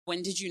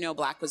When did you know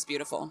Black was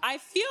beautiful? I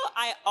feel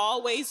I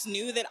always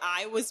knew that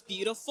I was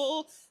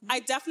beautiful. I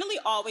definitely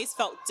always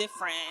felt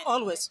different.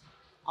 Always.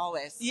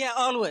 Yeah,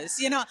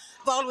 always. I've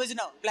always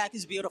known Black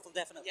is beautiful,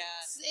 definitely.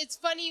 Yeah. It's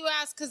funny you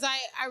ask because I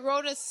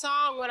wrote a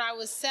song when I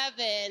was 7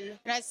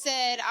 and I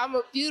said, I'm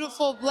a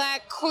beautiful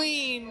Black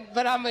queen,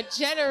 but I'm a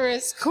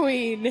generous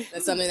queen.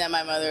 That's something that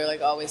my mother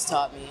always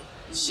taught me.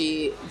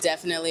 She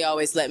definitely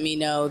always let me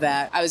know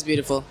that I was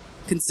beautiful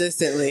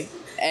consistently.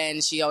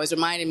 And she always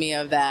reminded me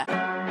of that.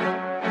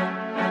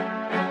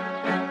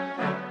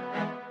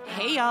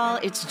 Hey y'all,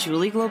 it's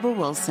Julie Global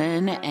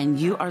Wilson, and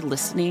you are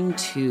listening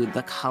to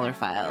The Color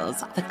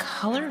Files. The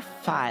Color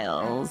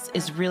Files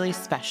is really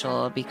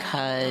special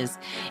because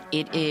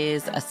it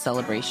is a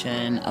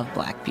celebration of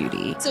Black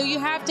beauty. So you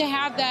have to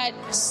have that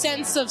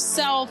sense of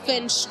self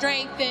and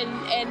strength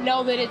and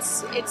know that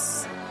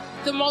it's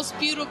the most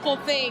beautiful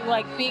thing,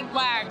 like being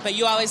Black. But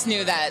you always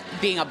knew that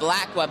being a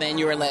Black woman,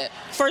 you were lit.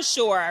 For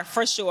sure.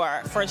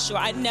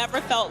 I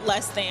never felt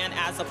less than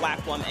as a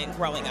Black woman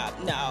growing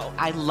up, no.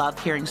 I love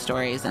hearing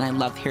stories, and I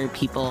love hearing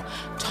people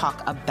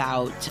talk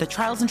about the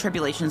trials and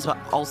tribulations, but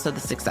also the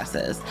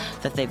successes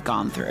that they've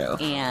gone through.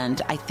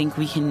 And I think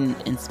we can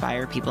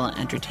inspire people and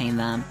entertain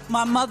them.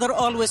 My mother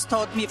always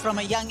taught me from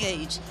a young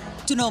age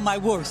to know my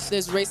worth.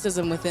 There's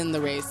racism within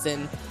the race,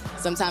 and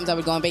sometimes I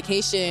would go on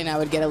vacation, I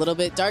would get a little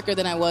bit darker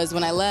than I was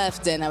when I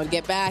left, and I would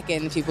get back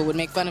and people would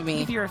make fun of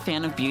me. If you're a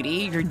fan of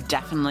beauty, you're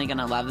definitely going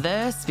to love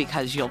this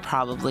because you'll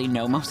probably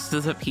know most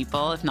of the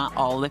people, if not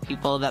all the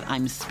people that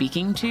I'm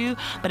speaking to.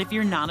 But if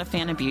you're not a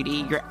fan of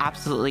beauty, you're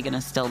absolutely going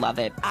to still love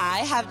it. I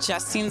have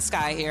Justine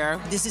Skye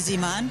here. This is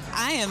Iman.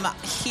 I am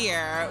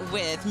here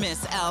with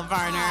Miss Elle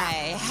Varner.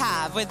 I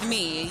have with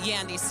me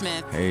Yandy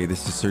Smith. Hey,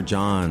 this is Sir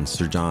John,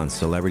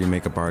 celebrity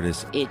makeup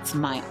artist. It's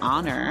my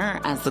honor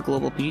as the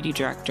Global Beauty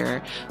Director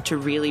to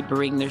really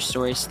bring their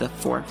stories to the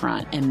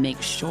forefront and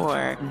make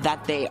sure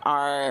that they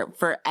are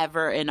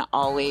forever and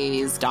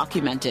always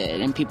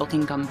documented and people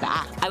can come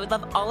back. I would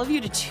love all of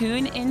you to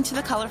tune into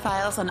the Color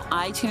Files on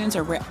iTunes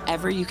or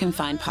wherever you can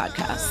find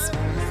podcasts.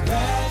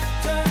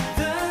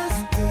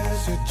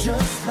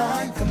 Just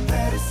like a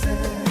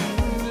medicine,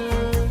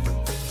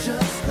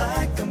 just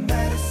like a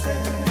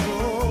medicine.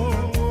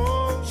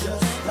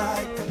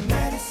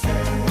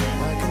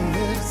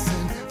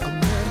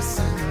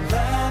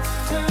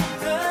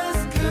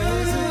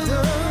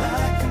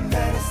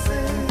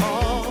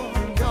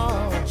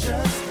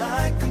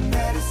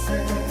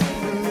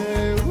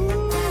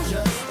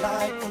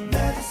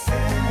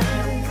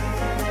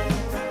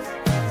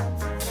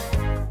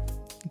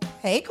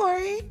 Hey,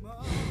 Corey.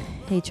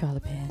 Hey, Charlie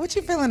Pan. What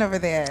you feeling over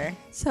there?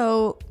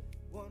 So,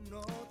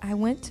 I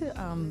went to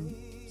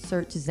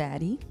search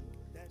Zaddy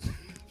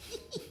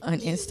on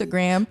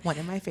Instagram. One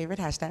of my favorite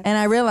hashtags. And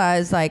I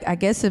realized, I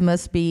guess it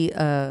must be,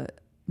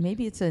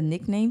 maybe it's a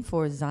nickname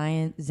for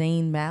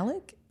Zayn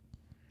Malik.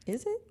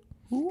 Is it?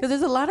 Because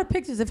there's a lot of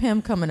pictures of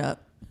him coming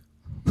up.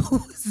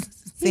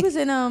 He was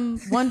in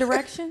One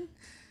Direction.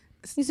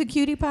 He's a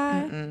cutie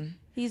pie. Mm-mm.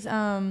 He's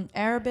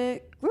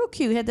Arabic. Real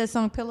cute. He had that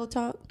song Pillow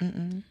Talk.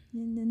 Mm-mm.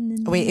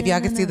 Wait, if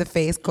y'all can see the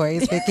face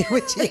Corey's making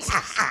with you.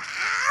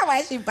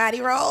 Why she body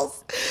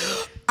rolls?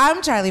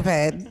 I'm Charlie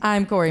Penn.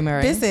 I'm Corey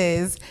Murray. This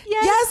is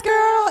Yes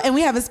Girl. And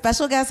we have a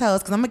special guest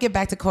host because I'm going to get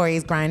back to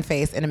Corey's grind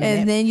face in a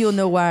minute. And then you'll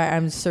know why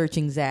I'm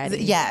searching Zaddy.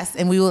 Yes,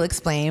 and we will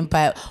explain.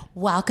 But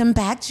welcome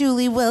back,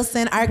 Julie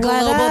Wilson, our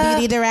Global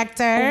Beauty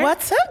Director.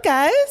 What's up,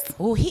 guys?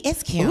 Oh, he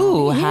is cute.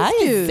 Ooh, He hi, is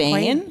cute.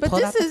 Zane. But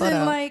this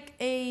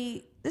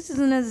isn't this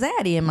isn't a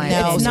Zaddy in my No,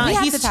 opinion. so we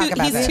have he's to talk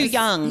about he's this. too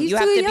young. He's you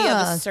have too to be of a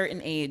young.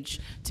 certain age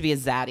to be a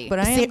zaddy. But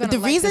I am gonna the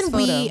like reason this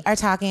we photo. are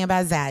talking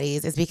about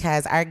Zaddies is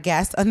because our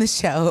guest on the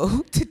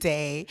show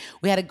today,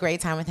 we had a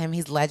great time with him.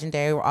 He's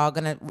legendary. We're all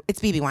it's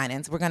BB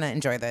Winans. We're gonna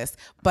enjoy this.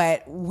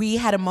 But we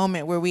had a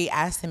moment where we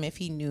asked him if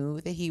he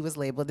knew that he was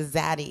labeled a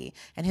Zaddy,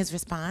 and his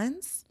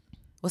response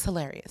was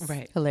hilarious.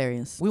 Right.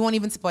 Hilarious. We won't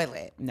even spoil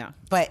it. No.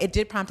 But it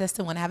did prompt us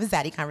to want to have a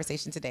Zaddy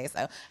conversation today.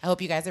 So I hope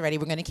you guys are ready.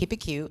 We're going to keep it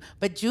cute.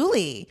 But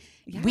Julie,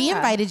 we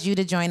invited you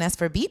to join us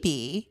for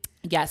BB.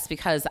 Yes,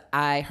 because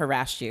I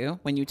harassed you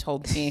when you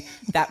told me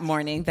that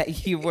morning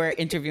that you were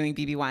interviewing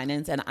BB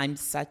Winans, and I'm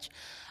such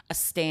a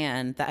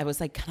stan that I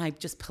was like, can I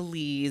just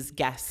please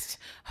guest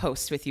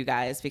host with you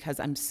guys? Because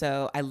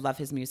I love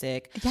his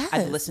music. Yes.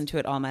 I've listened to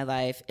it all my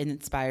life. It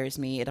inspires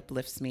me. It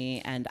uplifts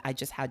me. And I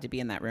just had to be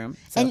in that room.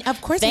 So And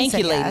of course, thank we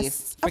you, said yes.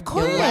 ladies, Of for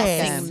course.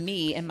 blessing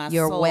me and my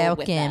You're soul welcome.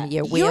 with that.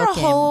 You're You're a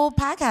welcome. whole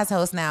podcast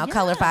host now,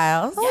 Color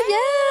Files. Oh,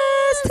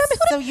 yes. Tell me,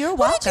 So you're who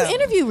welcome. did you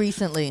interview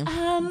recently?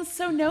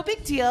 So no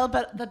big deal,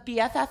 but the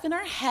BFF in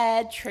our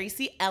head,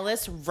 Tracy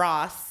Ellis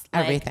Ross.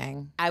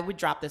 Everything. I would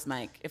drop this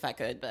mic if I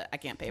could, but I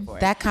can't pay for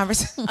it. That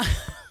conversation.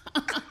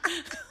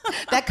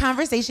 That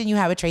conversation you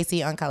had with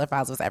Tracy on Color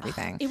Files was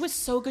everything. It was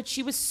so good.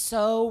 She was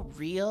so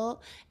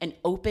real and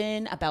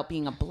open about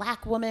being a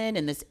Black woman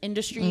in this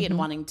industry and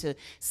wanting to,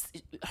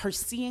 her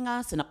seeing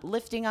us and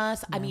uplifting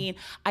us. I mean,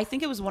 I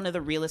think it was one of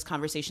the realest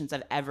conversations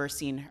I've ever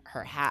seen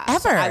her have. Ever.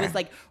 So I was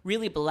like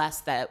really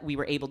blessed that we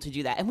were able to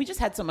do that. And we just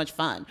had so much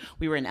fun.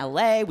 We were in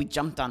LA. We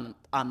jumped on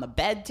the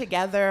bed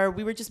together.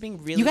 We were just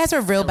being really. You guys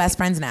are real silly. best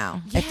friends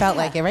now. It felt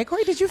like it, right,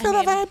 Corey? Did you feel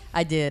that vibe?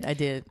 I did.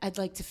 I'd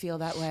like to feel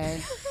that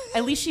way.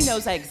 At least she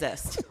knows I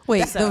exist.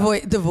 Wait, So-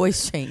 the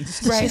voice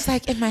changed. Right. She's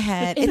like in my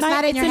head. It's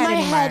not in your head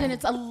anymore. And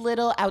it's a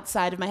little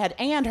outside of my head.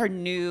 And her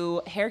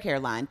new hair care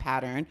line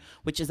pattern,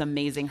 which is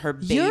amazing. Her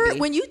baby.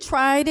 When you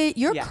tried it,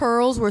 your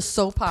curls were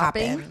so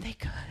popping. Poppin'. they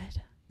good.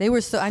 They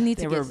were so. I need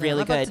to They get were some.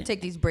 really I'm about good. to take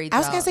these braids I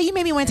was out. gonna say you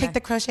maybe want to take the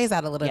crochets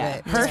out a little Yeah,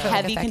 bit. her Just for like a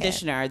heavy second.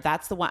 conditioner.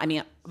 That's the one. I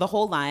mean, the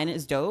whole line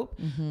is dope,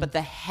 but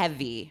the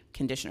heavy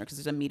conditioner, because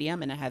there's a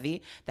medium and a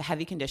heavy. The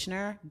heavy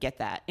conditioner, get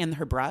that. And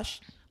her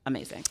brush,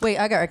 amazing. Wait,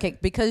 I got okay.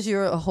 Because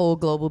you're a whole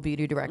global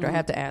beauty director, I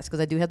have to ask because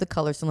I do have the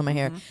color still in my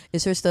hair.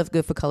 Is her stuff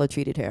good for color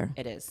treated hair?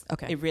 It is.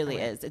 Okay. It really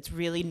is. It's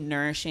really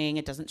nourishing.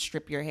 It doesn't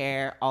strip your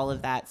hair, all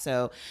of that.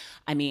 So,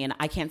 I mean,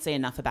 I can't say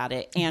enough about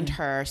it and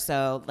her.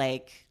 So,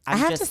 like, I'm I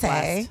have just to say,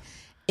 blessed.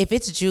 if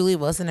it's Julie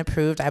Wilson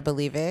approved, I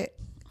believe it.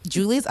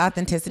 Julie's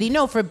authenticity.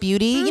 No, for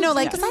beauty, you know,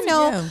 like, because I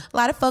know a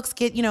lot of folks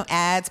get, you know,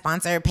 ad,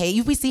 sponsor,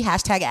 pay. We see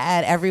hashtag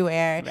ad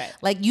everywhere. Right.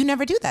 Like, you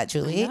never do that,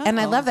 Julie. And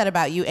I love that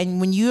about you. And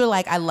when you're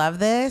like, I love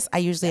this, I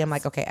usually am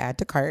like, okay, add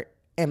to cart,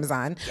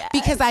 Amazon. Yes.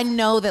 Because I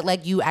know that,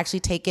 like, you actually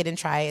take it and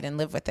try it and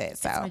live with it.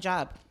 So It's my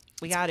job.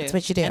 We got to. That's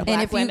what you do. And And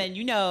Black if you- women,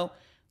 you know,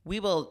 we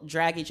will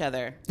drag each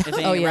other. If it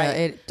Oh, ain't yeah,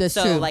 right. that's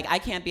so, true. like, I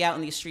can't be out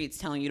in these streets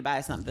telling you to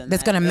buy something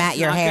that's going to mat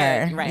your not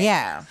hair. good. Right.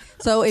 Yeah.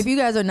 So if you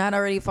guys are not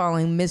already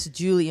following Miss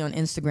Julie on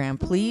Instagram,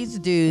 please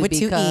do With 2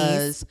 E's.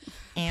 because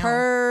Ow.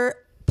 her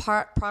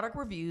product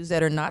reviews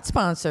that are not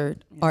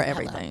sponsored are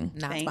everything.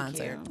 Not Thank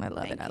sponsored. you. I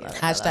love Thank it. I you. love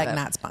it. I love Hashtag it.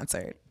 not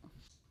sponsored.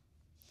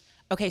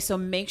 Okay, so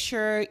make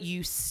sure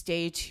you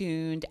stay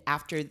tuned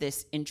after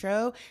this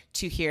intro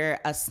to hear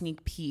a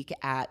sneak peek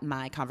at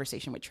my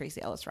conversation with Tracy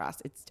Ellis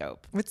Ross. It's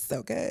dope. It's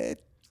so good.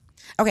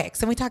 Okay,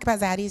 so we talk about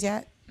Zaddies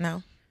yet?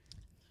 No.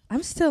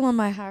 I'm still on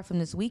my high from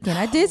this weekend.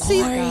 I did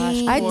see.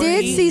 Corey. I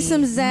did see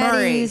some Murray.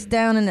 zaddies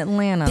down in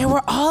Atlanta. There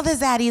were all the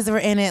Zaddies that were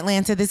in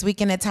Atlanta this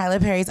weekend at Tyler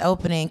Perry's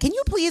opening. Can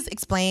you please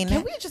explain?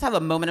 Can we just have a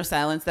moment of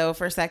silence, though,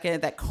 for a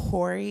second? That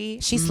Corey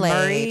She slayed.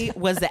 Murray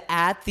was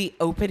at the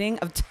opening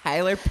of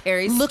Tyler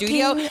Perry's Looking-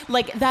 studio.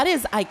 Like, that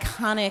is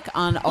iconic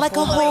on a Like a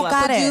whole whole level.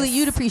 goddess. Julie,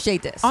 you'd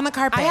appreciate this. on the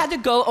carpet? I had to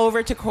go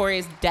over to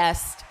Corey's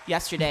desk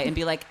yesterday and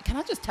be like, "Can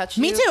I just touch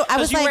you?" Me too. I 'Cause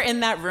was you like- were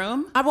in that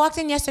room. I walked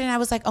in yesterday and I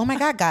was like, oh my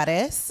God,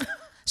 goddess.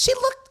 She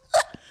looked, You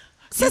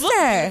look sister.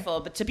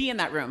 beautiful, but to be in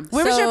that room.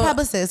 Where was your So-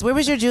 publicist? Where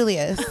was your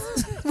Julius?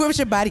 Where was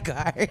your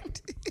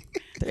bodyguard?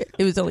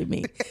 It was only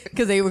me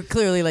because they were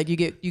clearly like you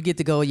get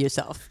to go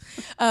yourself.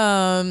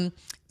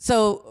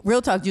 So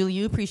real talk, Julie,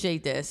 you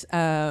appreciate this.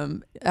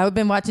 I've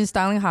been watching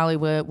Styling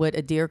Hollywood with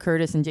Adair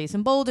Curtis and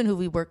Jason Bolden, who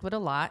we worked with a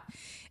lot.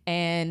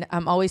 And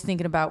I'm always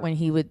thinking about when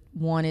he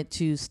wanted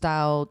to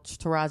style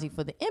Taraji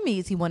for the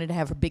Emmys, he wanted to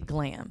have her big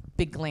glam,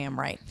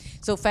 right?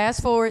 So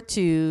fast forward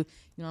to, you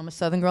know, I'm a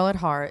Southern girl at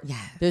heart. Yes.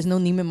 There's no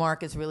Neiman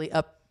Marcus really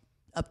up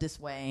this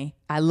way.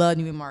 I love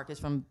Neiman Marcus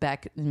from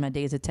back in my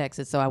days at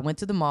Texas. So I went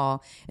to the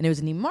mall and there was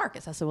a Neiman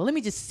Marcus. I said, well, let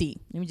me just see.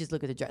 Let me just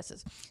look at the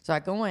dresses. So I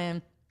go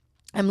in.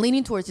 I'm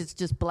leaning towards it's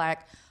just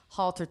black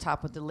halter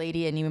top with the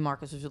lady at Neiman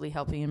Marcus was really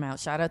helping him out.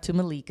 Shout out to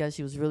Malika.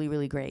 She was really,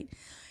 really great.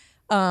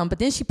 But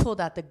then she pulled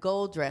out the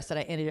gold dress that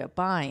I ended up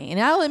buying. And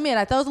I'll admit,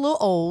 I thought it was a little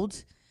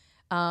old.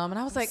 And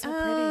I was like, so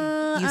pretty.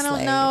 I You don't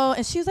slayed. know.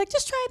 And she was like,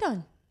 just try it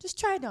on. Just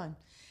try it on.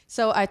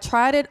 So I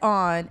tried it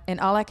on, and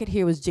all I could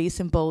hear was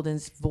Jason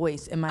Bolden's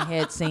voice in my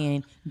head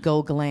saying,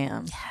 go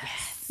glam.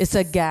 Yes. It's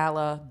a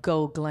gala,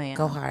 go glam.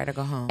 Go hard or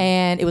go home.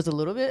 And it was a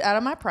little bit out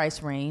of my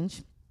price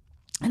range.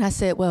 And I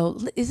said, well,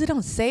 is it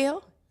on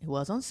sale? It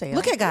was on sale.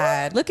 Look at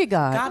God. Look at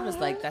God. God was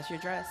like, "That's your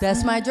dress."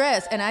 That's my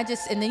dress. And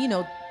then, you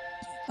know,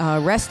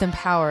 rest in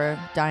power,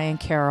 Diane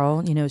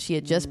Carroll. You know, she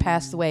had just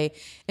passed away.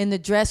 And the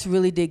dress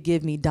really did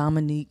give me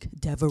Dominique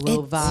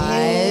Devereaux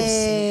vibes.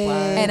 did.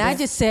 And I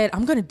just said,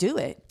 I'm going to do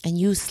it. And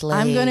you slayed.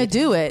 I'm going to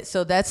do it.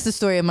 So that's the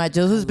story of my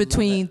dress. It was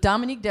between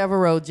Dominique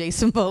Devereaux,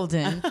 Jason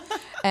Bolden.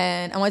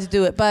 And I wanted to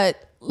do it.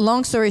 But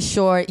long story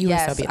short, You were so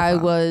yes, beautiful. I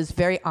was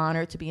very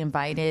honored to be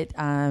invited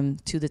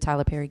to the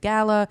Tyler Perry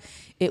Gala.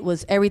 It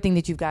was everything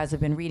that you guys have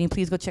been reading.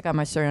 Please go check out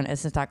my story on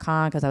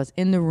Essence.com because I was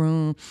in the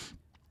room.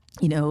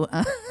 You know,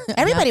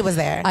 Everybody was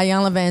there.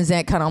 Ayanna Van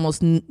Zandt kind of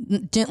almost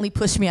gently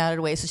pushed me out of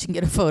the way so she can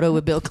get a photo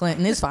with Bill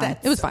Clinton. It's fine.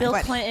 It was fine. Bill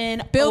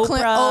Clinton, Bill Oprah,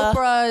 Clinton,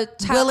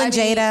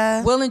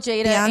 Oprah, Will and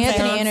Jada,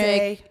 Anthony Beyonce.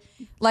 Enrique.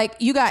 Like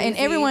you got, and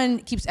everyone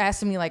keeps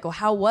asking me like, well,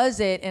 how was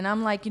it? And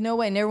I'm like, you know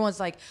what? And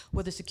everyone's like,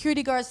 well, the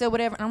security guards there,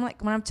 whatever. And I'm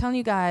like, when I'm telling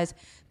you guys,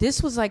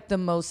 this was like the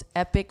most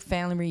epic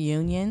family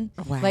reunion.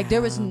 Wow. Like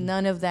there was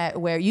none of that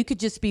where you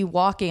could just be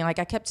walking. Like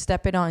I kept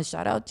stepping on,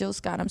 shout out Jill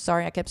Scott. I'm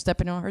sorry. I kept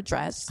stepping on her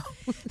dress.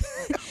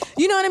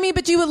 You know what I mean?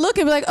 But you would look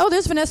and be like, oh,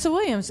 there's Vanessa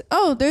Williams.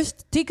 Oh, there's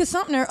Tika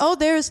Sumter. Oh,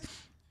 there's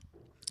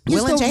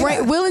Will and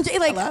Jada. Will and Jada.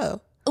 Like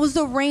Hello. it was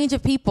the range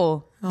of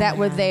people that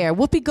were there.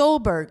 Whoopi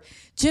Goldberg,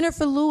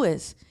 Jennifer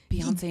Lewis.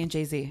 Beyonce and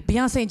Jay-Z.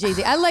 Beyonce and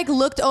Jay-Z. I like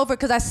looked over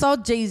because I saw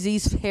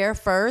Jay-Z's hair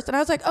first and I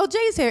was like, oh,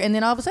 Jay's hair. And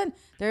then all of a sudden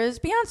there's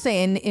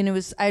Beyonce. And it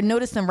was, I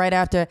noticed them right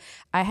after.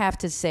 I have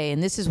to say,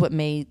 and this is what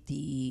made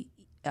the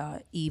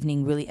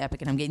evening really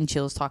epic, and I'm getting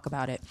chills talk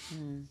about it.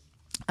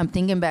 I'm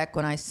thinking back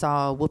when I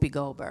saw Whoopi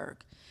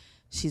Goldberg.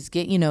 She's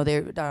getting,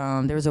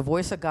 there was a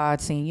Voice of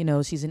God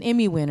saying, she's an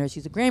Emmy winner,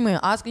 she's a Grammy winner,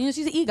 Oscar,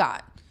 she's an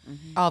EGOT.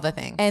 All the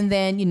things. And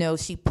then,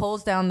 she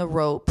pulls down the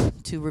rope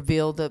to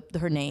reveal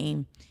her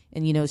name.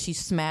 And she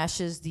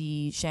smashes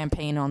the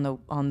champagne on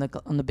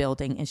the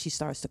building, and she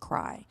starts to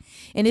cry.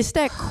 And it's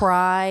that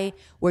cry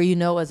where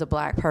as a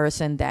black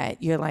person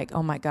that you're like,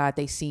 oh my God,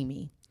 they see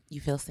me. You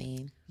feel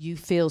seen. You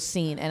feel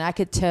seen, and I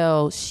could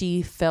tell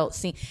she felt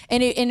seen.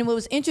 And what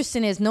was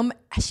interesting is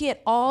she had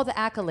all the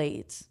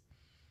accolades.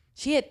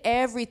 She had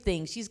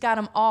everything. She's got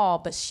them all,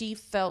 but she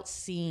felt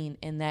seen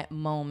in that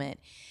moment.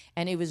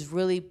 And it was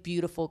really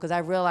beautiful because I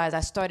realized I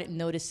started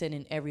noticing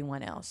in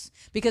everyone else.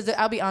 Because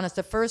I'll be honest,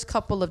 the first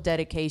couple of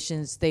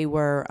dedications, they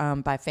were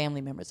by family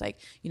members. Like,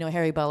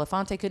 Harry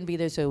Belafonte couldn't be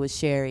there, so it was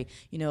Sherry.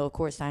 Of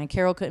course, Diane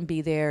Carroll couldn't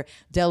be there.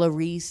 Della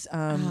Reese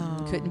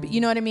couldn't be.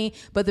 You know what I mean?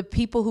 But the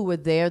people who were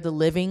there, the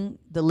living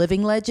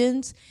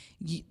legends,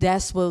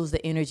 that's what was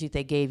the energy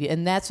they gave you.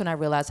 And that's when I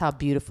realized how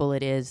beautiful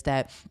it is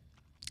that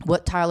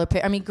what Tyler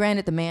Perry,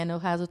 granted, the man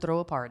knows how to throw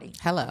a party.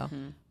 Hello.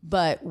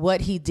 But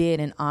what he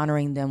did in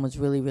honoring them was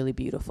really, really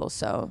beautiful.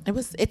 So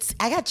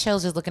I got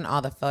chills just looking at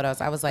all the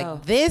photos. I was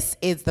like, this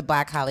is the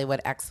Black Hollywood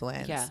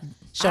excellence. Yeah.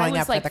 Showing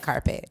up for the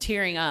carpet.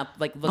 Tearing up,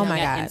 like looking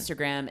at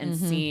Instagram and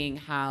seeing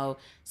how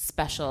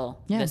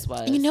special this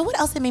was. And you know what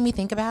else it made me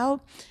think about?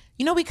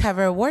 We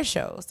cover award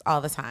shows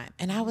all the time.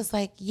 And I was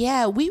like,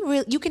 yeah,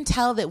 you can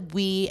tell that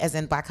we, as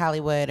in Black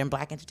Hollywood and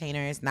Black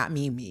entertainers, not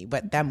me,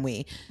 but them,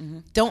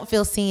 don't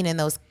feel seen in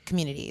those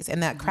communities, in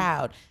that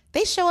crowd.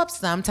 They show up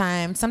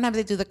sometimes. Sometimes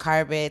they do the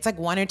carpet. It's like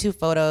one or two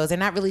photos. They're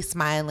not really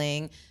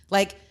smiling.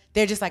 Like,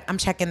 they're just like, I'm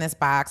checking this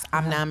box.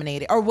 I'm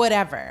nominated or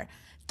whatever.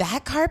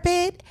 That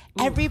carpet,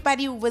 that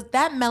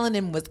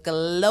melanin was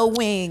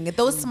glowing.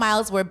 Those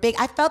smiles were big.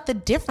 I felt the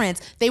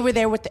difference. They were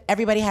there with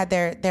everybody had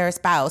their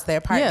spouse,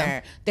 their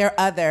partner, their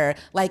other.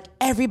 Like,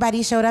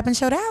 everybody showed up and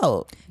showed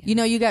out.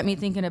 You got me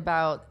thinking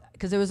about,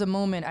 because there was a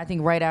moment, I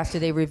think, right after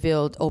they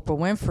revealed Oprah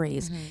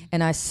Winfrey's,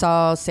 and I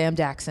saw Sam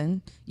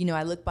Jackson.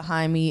 I looked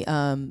behind me.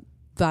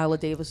 Viola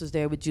Davis was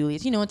there with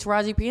Julius, and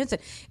Taraji P. Henson.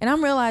 And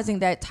I'm realizing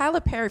that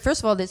Tyler Perry,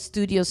 first of all, this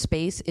studio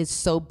space is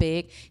so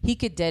big, he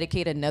could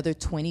dedicate another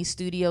 20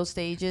 studio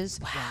stages.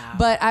 Wow.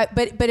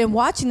 But in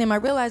watching them, I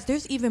realized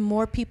there's even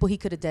more people he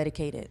could have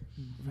dedicated.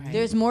 Right.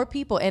 There's more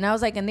people. And I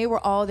was like, and they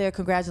were all there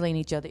congratulating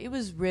each other. It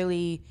was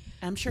really,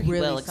 I'm sure he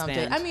will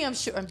expand. I'm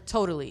sure,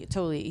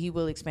 totally, he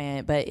will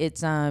expand. But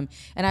it's, and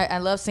I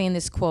love saying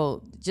this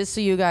quote, just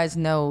so you guys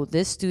know,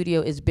 this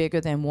studio is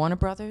bigger than Warner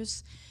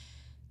Brothers,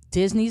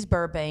 Disney's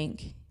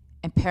Burbank,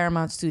 and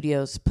Paramount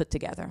Studios put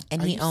together.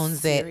 And he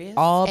owns it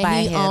all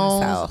by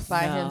himself.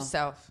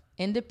 Himself.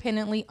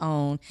 Independently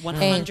owned.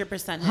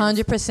 100%.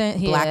 100%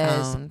 he Black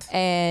is. owned.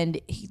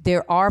 And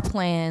there are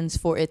plans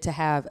for it to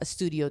have a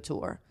studio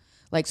tour.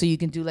 Like, so you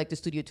can do like the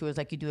studio tours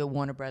like you do at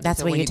Warner Brothers.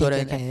 That's where you take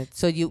your kids.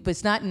 But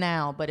it's not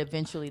now, but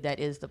eventually that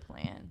is the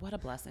plan. What a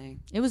blessing.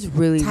 It was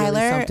really, Tyler,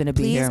 really something to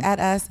be here. please add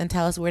us and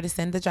tell us where to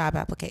send the job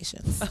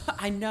applications.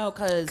 I know,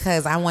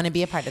 because I want to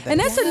be a part of this. And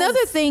that's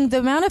another thing. The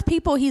amount of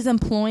people he's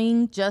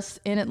employing just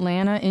in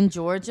Atlanta, in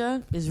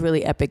Georgia, is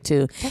really epic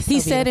too. He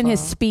said in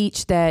his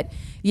speech that,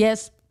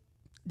 yes,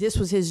 this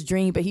was his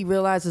dream, but he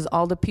realizes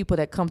all the people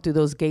that come through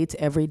those gates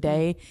every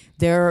day,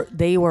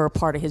 they were a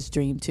part of his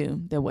dream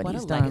too. They're what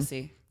he's done.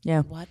 Legacy.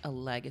 Yeah. What a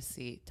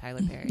legacy, Tyler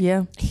Perry.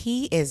 Yeah.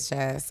 He is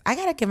just, I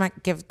got to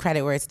give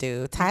credit where it's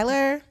due.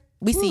 Tyler,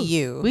 we see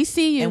you. We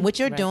see you. And what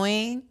you're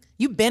doing,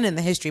 you've been in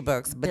the history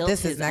books, but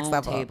this is next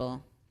level.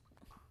 Table.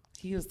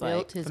 He was built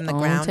like, his from the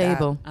own ground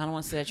table. up. I don't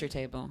want to sit at your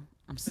table.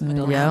 I'm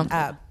building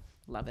up.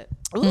 Love it.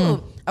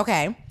 Ooh.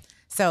 Okay.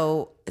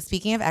 So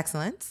speaking of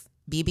excellence,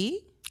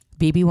 BB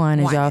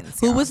Winans, y'all.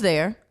 Who y'all. was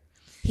there?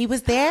 He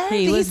was there?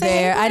 He was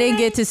there. I didn't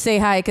get to say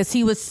hi because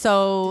he was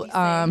so,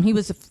 he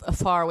was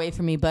far away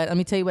from me. But let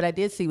me tell you what I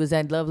did see was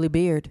that lovely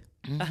beard.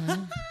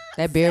 Mm-hmm.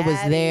 That beard was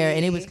there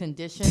and it was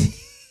conditioned.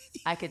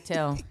 I could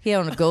tell. He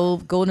had on a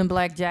gold and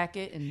black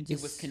jacket. And just,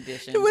 it was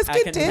conditioned. It was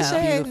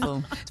conditioned.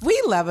 Beautiful.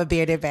 We love a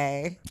bearded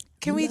bae.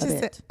 Can we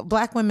just,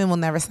 Black women will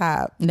never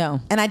stop. No.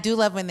 And I do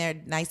love when they're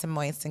nice and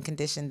moist and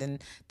conditioned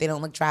and they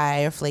don't look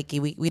dry or flaky.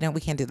 We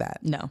can't do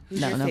that. No.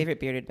 Who's your favorite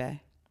bearded bae?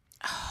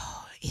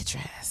 Oh,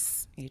 Idris.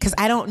 Because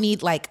I don't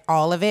need like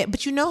all of it.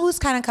 But you know who's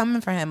kind of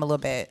coming for him a little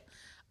bit?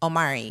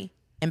 Omari.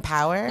 in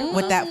Power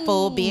with that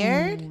full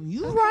beard.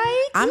 You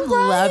right. I'm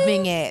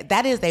loving it.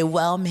 That is a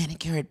well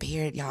manicured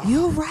beard, y'all.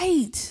 You're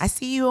right. I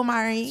see you,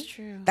 Omari. It's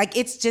true. Like,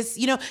 it's just,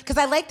 because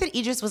I like that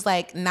Idris was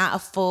like not a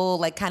full,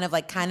 like kind of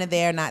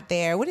there, not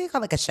there. What do you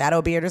call like a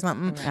shadow beard or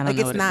something? I don't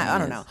know what I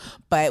don't know.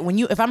 But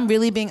if I'm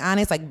really being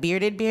honest, like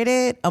bearded,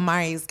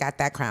 Omari's got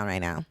that crown right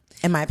now,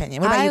 in my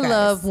opinion. What about you guys? I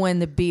love when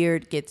the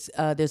beard gets,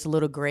 there's a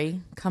little gray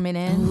coming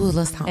in. Ooh,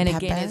 let's talk And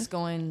about again, that. it's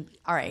going,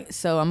 all right,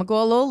 so I'm going to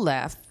go a little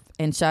left.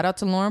 And shout out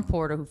to Lauren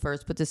Porter, who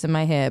first put this in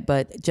my head,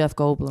 but Jeff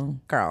Goldblum.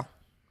 Girl.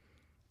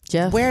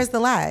 Jeff. Where's the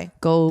lie?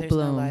 Goldblum. There's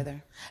no lie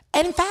there.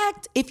 And in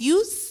fact, if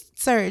you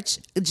search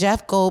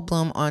Jeff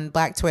Goldblum on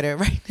Black Twitter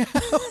right now,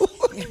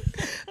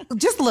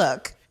 just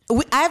look.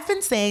 I've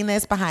been saying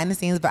this behind the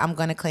scenes, but I'm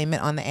going to claim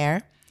it on the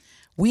air.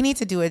 We need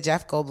to do a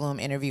Jeff Goldblum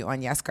interview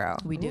on Yes Girl.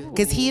 We do.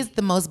 Because he is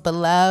the most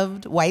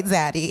beloved white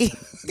zaddy.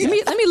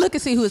 Let me look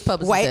and see who his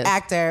publicist white is.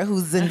 actor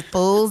who's in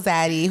full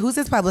zaddy. Who's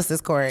his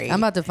publicist, Corey? I'm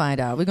about to find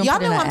out. We're gonna Y'all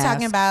put know in what I'm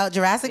talking about.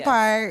 Jurassic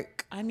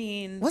Park. I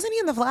mean, Wasn't he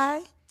in The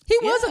Fly? He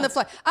was on The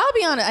Fly. I'll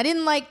be honest. I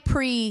didn't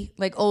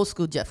like old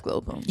school Jeff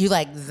Goldblum. You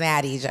like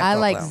zaddy Jeff Goldblum. I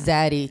like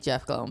zaddy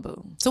Jeff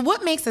Goldblum. So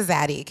what makes a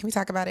zaddy? Can we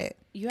talk about it?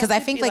 you have Because I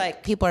to think be,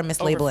 like people are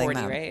mislabeling over 40,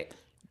 them. right?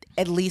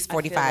 At least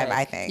 45,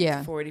 I think.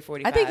 Yeah. 40,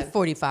 45. I think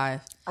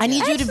 45. I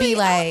need you to be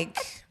like...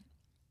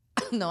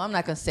 No, I'm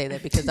not going to say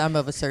that because I'm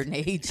of a certain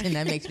age and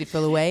that makes me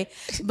feel away.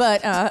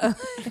 But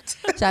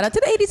shout out to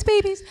the 80s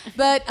babies.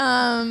 But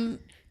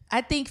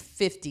I think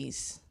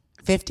 50s.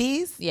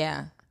 50s?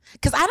 Yeah.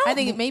 Because I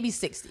think maybe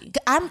 60.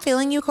 I'm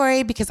feeling you,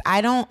 Corey, because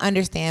I don't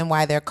understand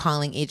why they're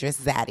calling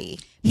Idris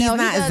zaddy. He's No,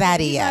 not he's not- zaddy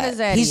he's yet. not a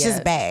zaddy He's yet.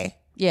 just bae.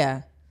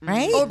 Yeah.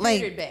 Right? Or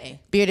Like, Bearded Bay.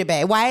 Bearded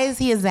Bay. Why is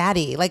he a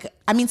zaddy? Like,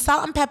 I mean,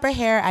 salt and pepper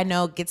hair, I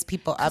know, gets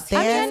people up there.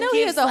 I mean, I know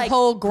he has a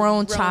whole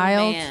grown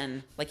child.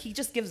 Man. Like, he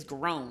just gives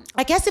grown.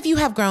 I guess if you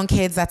have grown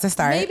kids, that's a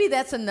start. Maybe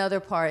that's another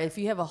part. If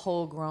you have a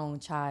whole grown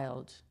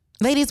child.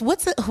 Ladies,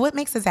 what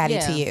makes a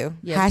zaddy to you?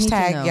 Yeah, we need to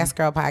know. Hashtag Yes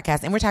Girl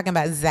Podcast. And we're talking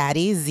about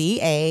zaddy,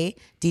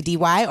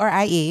 Z-A-D-D-Y or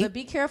I-E. But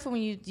be careful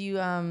when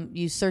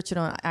you search it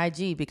on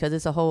IG because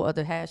it's a whole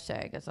other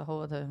hashtag. It's a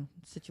whole other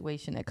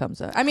situation that comes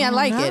up. I mean, I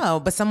like it. No,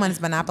 but someone's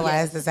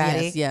monopolized the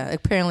zaddy. Yes, yeah.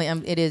 Apparently,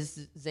 it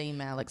is Zayn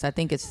Malik's. I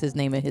think it's his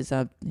name of his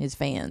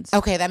fans.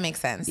 Okay, that makes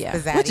sense. Yeah,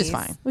 The which is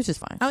zaddies.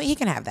 fine. Oh, he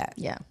can have that.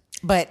 Yeah,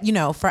 But,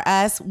 for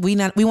us, we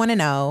want to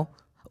know,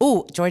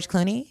 ooh, George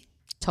Clooney,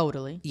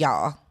 totally.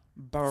 y'all.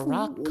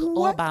 Barack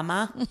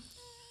Obama,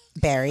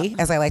 Barry,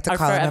 as I like to our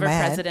call him in forever my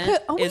head.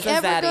 president, Are we is a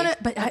ever zaddy. gonna?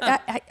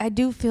 But I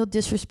do feel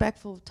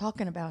disrespectful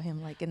talking about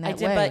him like in that I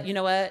did, way. but you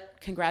know what?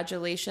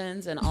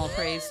 Congratulations and all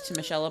praise to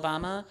Michelle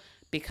Obama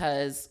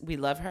because we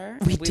love her.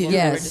 We do. will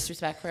Yes. never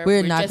disrespect her.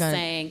 We're We're not just gonna-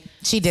 saying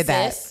She did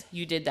that. sis,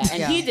 you did that, and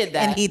Yeah. he did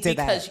that, And he did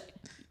that. because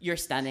you're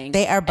stunning.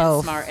 They are and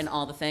both. smart and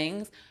all the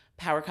things.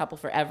 Power couple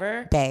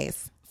forever.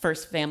 Bays.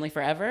 First family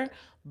forever.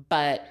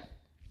 But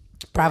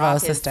Bravo,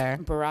 Barack sister.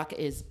 Barack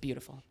is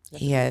beautiful.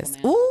 That's a He is.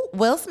 beautiful man. Ooh,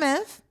 Will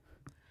Smith.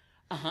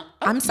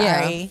 I'm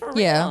sorry. For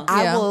Yeah. real.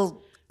 I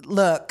will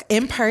look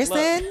in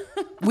person.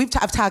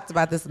 I've talked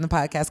about this in the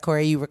podcast,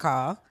 Corey. You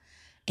recall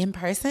in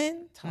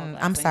person? I'm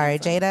black, sorry,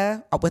 handsome.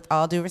 Jada. With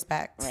all due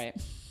respect, Right.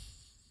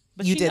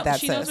 But You she did know- that,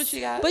 She knows sis. what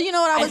she got. But you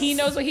know what? And he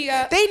knows what he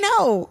got. they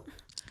know.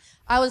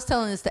 I was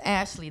telling this to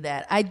Ashley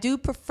that I do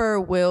prefer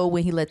Will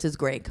when he lets his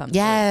grade come through.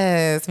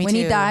 Yes, me When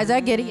too. he dies,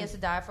 I get it. He has to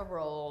die for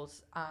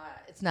roles.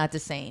 It's not the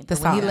same. The But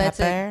when he salt and lets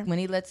pepper. it, when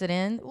he lets it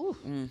in, ooh.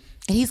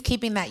 And he's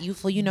keeping that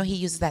youthful. He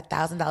uses that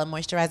 $1,000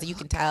 moisturizer. You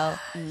can tell.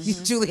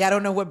 Julie, I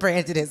don't know what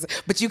brand it is,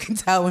 but you can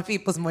tell when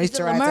people's La Mer?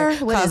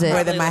 moisturizer What costs is it?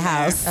 more than my La Mer.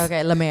 house.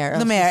 Okay, La Mer.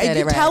 La Mer. She You said can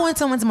it right. tell when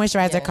someone's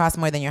moisturizer costs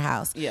more than your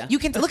house. Yeah. You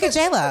can look at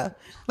J-Lo.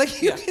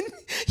 Like you can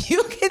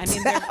I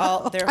mean, they're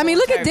all. Their I mean,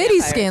 whole look at entire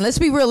Diddy's vampires. skin. Let's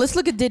be real. Let's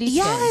look at Diddy's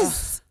skin.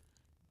 Yes.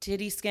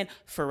 Diddy skin.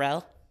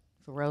 Pharrell.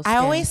 Pharrell I skin.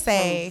 always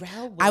say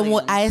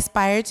Pharrell I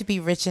aspire to be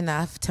rich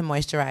enough to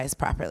moisturize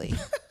properly.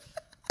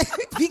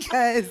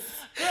 Because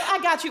Girl, I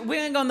got you. We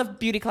ain't going to the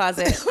beauty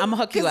closet. I'm gonna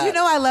hook you up. you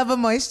know I love a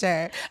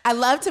moisture. I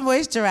love to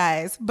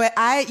moisturize, but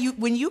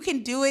when you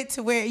can do it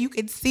to where you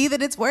can see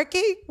that it's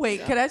working.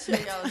 Wait, can I share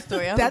y'all a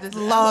story? I hope That's this-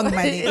 long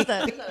money. It's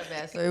not a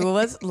bad story. Well,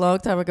 once a long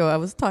time ago, I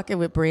was talking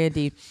with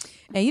Brandy,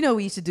 and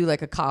we used to do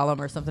like a column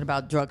or something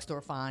about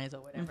drugstore finds or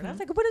whatever. And I was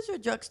like, "What is your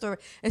drugstore?"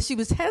 And she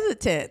was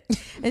hesitant,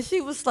 and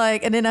she was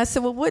like, and then I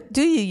said, "Well, what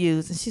do you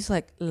use?" And she's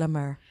like, "La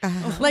Mer."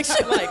 Like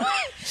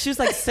she was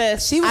like,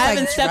 sis, She was I like,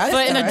 haven't stepped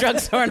foot in a drugstore?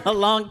 drugstore in a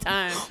long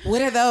time.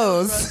 What are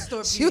those?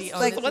 Drugstore She was beauty on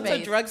like, this What's a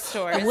face.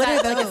 drugstore? Is What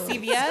that are like those? a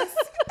CVS?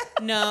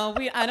 No,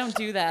 I don't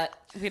do that.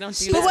 We don't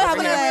do But that. what But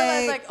happened I to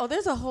realized, like, like, oh,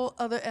 there's a whole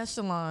other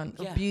echelon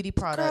of Yeah. beauty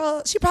products.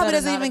 girl, she probably that are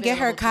doesn't not even get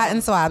her available to cotton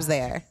us. swabs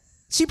there.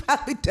 She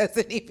probably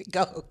doesn't even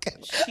go.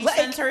 She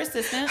sends her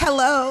assistant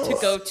hello. to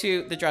go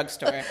to the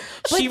drugstore.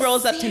 But She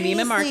rolls up to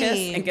Neiman Marcus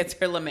seriously. and gets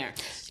her La Mer.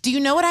 Do you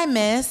know what I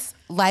miss?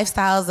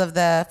 Lifestyles of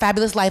the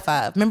Fabulous Life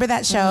of. Remember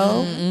that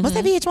show? Was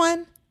that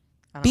VH1?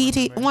 BET,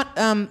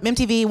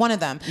 MTV, one of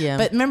them. Yeah.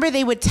 But remember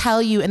they would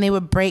tell you and they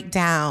would break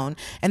down.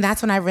 And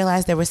that's when I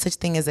realized there was such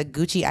thing as a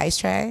Gucci ice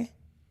tray.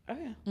 Oh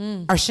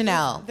yeah. Or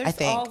Chanel, There's I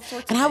think. all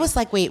sorts of And I was things.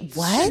 like, wait,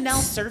 what? Chanel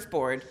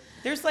surfboard.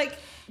 There's like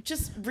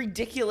just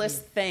ridiculous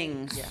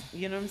things. Yeah.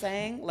 You know what I'm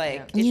saying?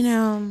 Like,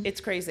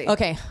 it's crazy.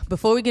 Okay,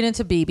 before we get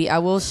into BB, I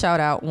will shout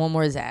out one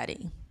more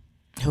zaddy.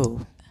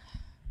 Who?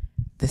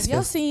 This Have y'all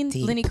feels seen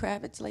deep. Lenny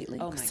Kravitz lately?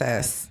 Oh my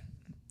Sis.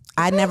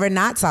 I never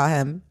not saw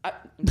him.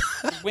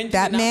 When did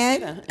That you not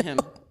man? see him?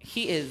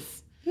 He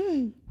is.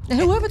 And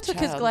whoever took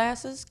his Child.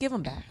 glasses, give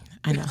them back.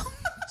 I know.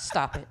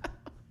 Stop it.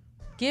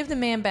 Give the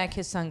man back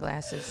his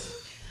sunglasses.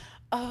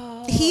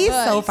 Oh, He's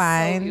so so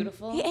fine.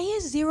 beautiful. He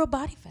has zero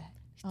body fat.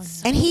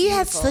 And he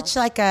has such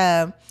like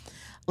a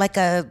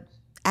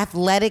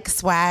athletic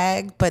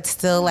swag, but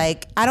still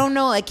like, I don't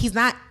know, like he's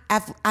not,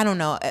 I don't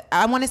know.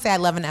 I want to say I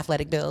love an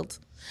athletic build,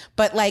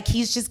 but like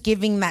he's just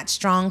giving that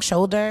strong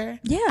shoulder.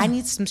 Yeah. I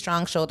need some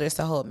strong shoulders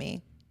to hold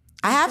me.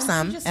 I have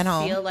some just at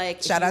home. Feel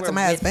like Shout if out you to were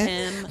my with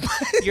husband. Him,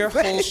 your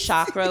whole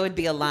chakra would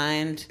be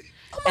aligned.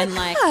 And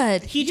like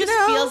God, he just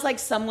feels like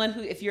someone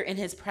who, if you're in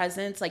his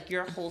presence, like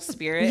your whole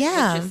spirit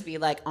Yeah. would just be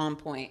like on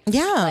point.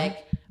 Yeah.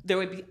 Like there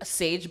would be a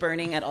sage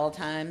burning at all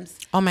times.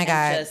 Oh my and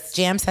God. just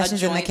Jam a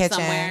sessions in the joint kitchen.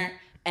 somewhere,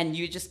 and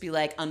you just be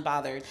like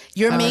unbothered.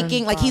 You're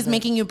making, like he's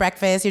making you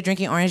breakfast. You're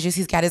drinking orange juice.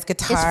 He's got his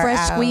guitar It's fresh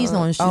out. squeezed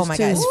orange juice, Oh my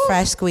God, too. it's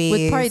fresh squeeze.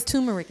 With probably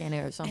turmeric in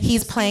there or something.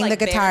 He's playing Like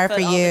the guitar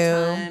barefoot for all the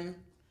you. time,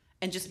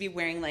 and just be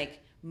wearing like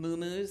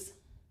muumuus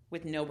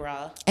with no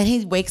bra. And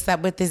he wakes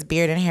up with his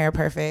beard and hair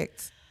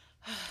perfect.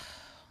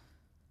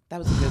 That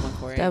was a good one,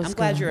 Corey. That was I'm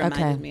glad good. you reminded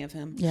Okay. me of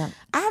him. Yeah.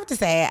 I have to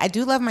say, I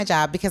do love my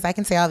job because I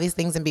can say all these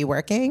things and be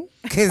working.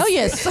 Oh,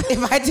 yes.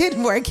 If I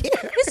didn't work here,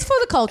 It's for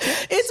the culture.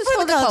 It's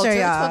for the culture,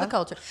 y'all. It's for the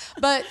culture.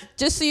 But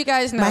just so you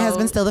guys know, my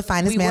husband's still the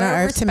finest we man on were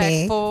earth to me,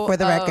 respectful for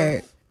the of-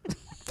 record.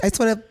 I just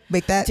want to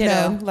make that Ditto.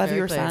 known. Love Very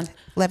your clear. son.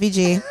 Love you,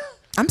 G.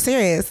 I'm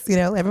serious. You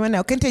know, everyone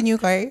know. Continue,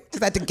 Corey.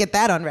 Just had to get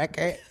that on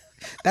record.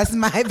 That's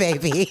my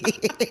baby.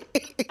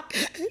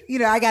 You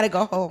know, I got to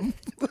go home.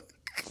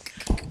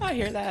 I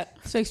hear that.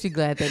 This makes me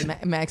glad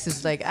that Max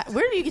is like,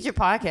 where do you get your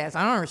podcast?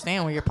 I don't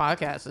understand where your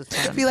podcast is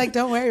from. Be like,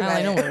 don't worry about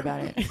it. Don't worry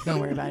about it. Don't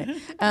worry about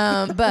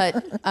it.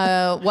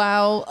 But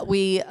while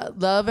we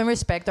love and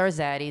respect our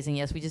zaddies, and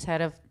yes, we just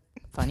had a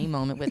funny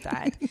moment with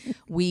that,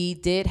 we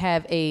did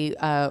have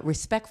a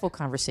respectful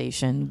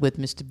conversation with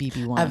Mr.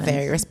 BB A Winans.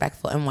 very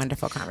respectful and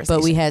wonderful conversation.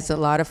 But we had a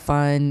lot of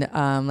fun.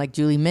 Like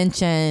Julie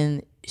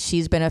mentioned,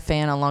 she's been a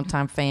fan, a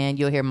longtime fan.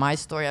 You'll hear my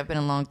story. I've been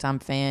a longtime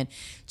fan.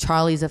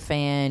 Charlie's a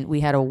fan. We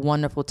had a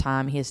wonderful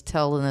time. He is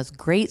telling us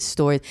great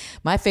stories.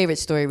 My favorite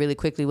story, really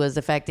quickly, was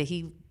the fact that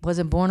he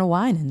wasn't born a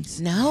Winans.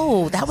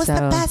 No, that was the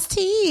So, best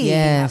tea.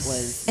 Yes. That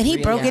was And he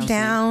really broke it awesome.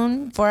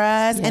 down for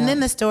us. Yeah. And then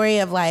the story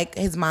of like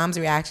his mom's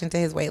reaction to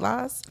his weight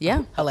loss.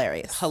 Yeah.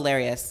 Hilarious.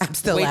 Hilarious. I'm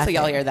still Wait laughing.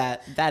 till y'all hear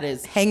that. That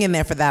is Hang in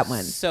there for that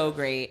one. so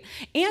great.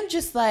 And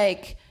just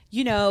like,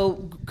 you know,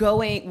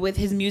 going with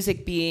his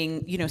music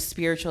being, you know,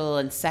 spiritual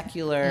and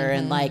secular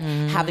and like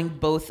having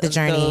both of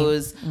journey.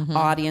 those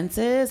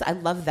audiences. I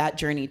love that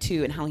journey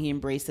too and how he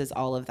embraces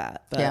all of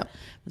that. But Yep. it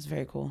was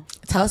very cool.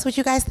 Tell us what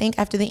you guys think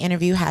after the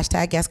interview.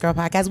 Hashtag Yes Girl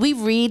Podcast. We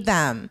read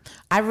them.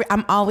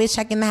 I'm always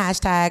checking the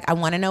hashtag. I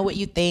want to know what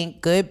you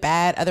think. Good,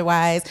 bad,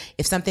 otherwise.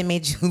 If something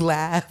made you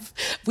laugh.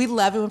 We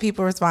love it when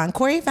people respond.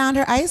 Corey found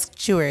her ice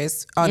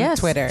chewers on Yes.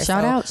 Twitter.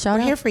 Shout out. We're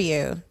here for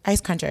you.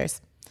 Ice crunchers.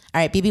 All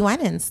right, BB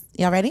Winans.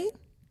 Y'all ready?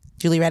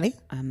 Julie, ready?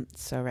 I'm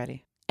so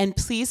ready. And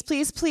please,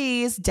 please,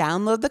 please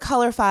download the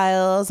color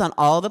files on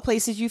all the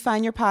places you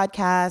find your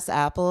podcasts,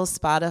 Apple,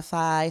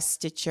 Spotify,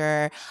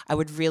 Stitcher. I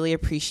would really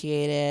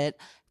appreciate it.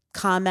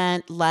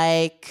 Comment,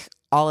 like,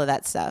 all of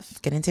that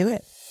stuff. Get into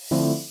it.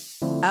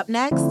 Up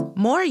next,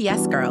 more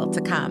Yes Girl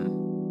to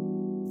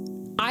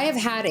come. I have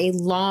had a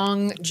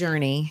long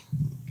journey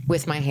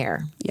with my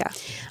hair. Yeah.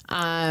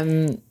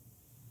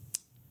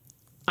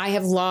 I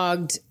have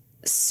logged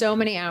so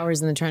many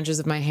hours in the trenches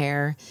of my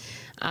hair.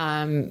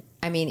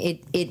 I mean,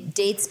 it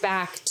dates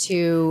back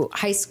to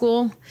high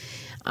school.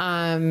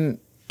 And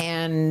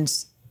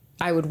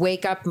I would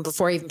wake up, and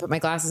before I even put my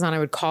glasses on, I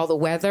would call the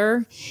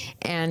weather.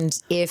 And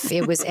if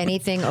it was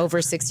anything over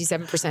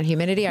 67%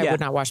 humidity, I would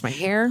not wash my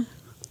hair.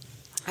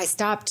 I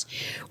stopped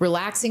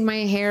relaxing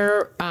my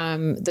hair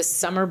the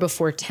summer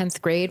before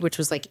 10th grade, which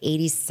was like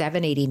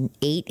 87,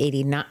 88,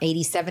 89,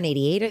 87,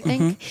 88, I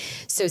think.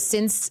 So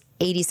since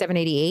 87,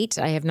 88,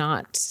 I have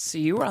not. So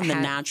you were on the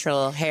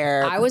natural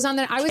hair. I was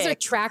a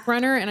track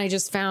runner, and I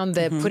just found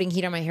that putting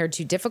heat on my hair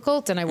too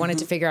difficult, and I wanted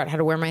to figure out how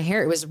to wear my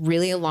hair. It was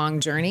really a long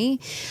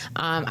journey.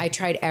 I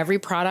tried every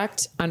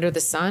product under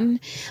the sun.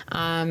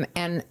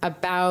 And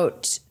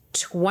about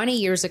 20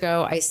 years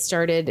ago, I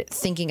started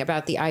thinking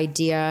about the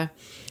idea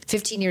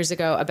 15 years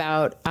ago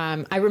about,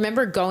 I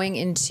remember going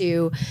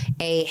into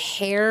a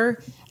hair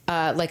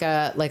like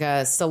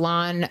a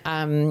salon,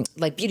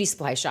 like beauty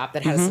supply shop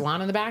that had a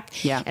salon in the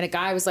back. Yeah. And a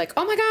guy was like,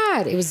 oh my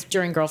God, it was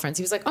during Girlfriends.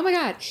 He was like, oh my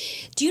God,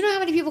 do you know how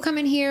many people come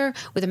in here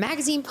with a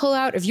magazine pull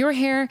out of your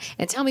hair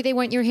and tell me they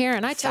want your hair?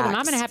 And I tell them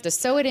I'm going to have to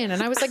sew it in.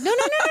 And I was like, no.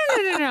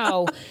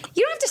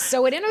 You don't have to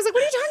sew it in. I was like,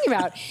 what are you talking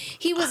about?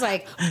 He was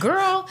like,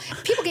 girl,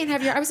 people can't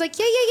have your, I was like,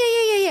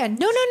 yeah.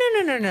 No.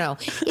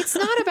 It's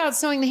not about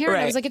sewing the hair.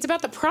 Right. I was like, it's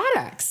about the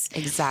products.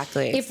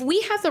 Exactly. If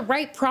we have the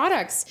right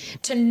products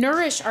to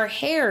nourish our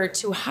hair,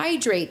 to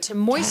hydrate, to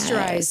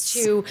moisturize,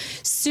 to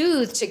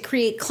soothe, to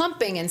create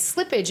clumping and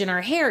slippage in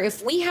our hair,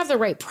 if we have the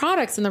right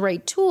products and the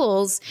right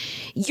tools,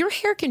 your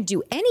hair can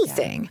do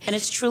anything. And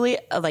it's truly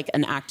like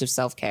an act of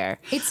self-care.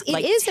 It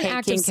is an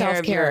act of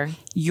self-care.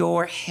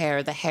 Your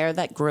hair, the hair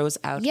that grows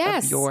out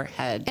of your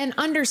head. And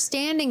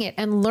understanding it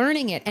and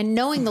learning it and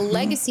knowing the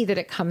legacy that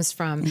it comes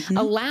from,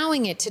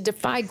 allowing it to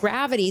defy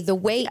gravity the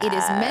way it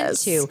is meant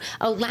to,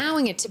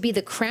 allowing it to be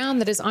the crown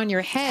that is on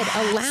your head,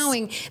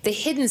 allowing the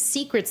hidden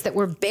secrets that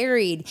were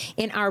buried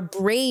in our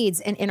braids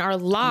and in our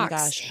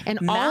locks and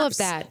all of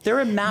that. There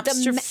are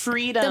maps to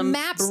freedom. The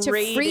maps to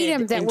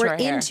freedom that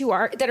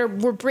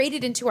were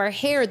braided into our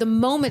hair, the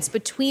moments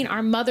between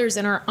our mothers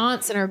and our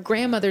aunts and our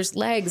grandmothers'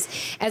 legs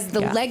as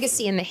the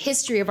legacy and the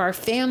history of our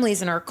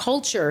families and our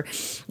culture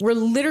were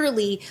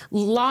literally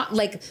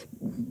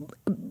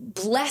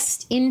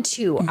blessed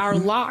into our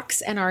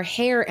locks and our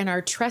hair and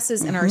our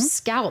tresses and our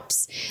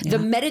scalps. The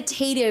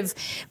meditative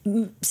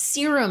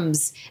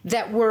serums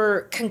that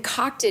were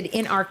concocted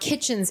in our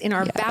kitchens, in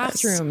our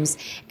bathrooms.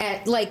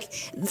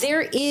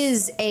 There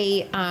is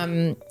a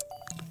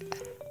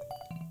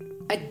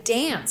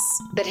dance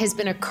that has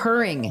been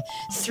occurring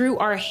through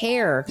our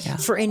hair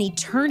for an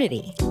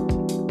eternity.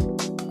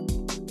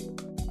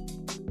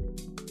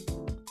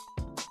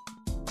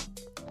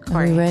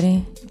 Are we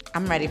ready?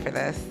 I'm ready for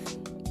this.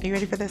 Are you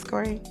ready for this,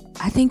 Corey?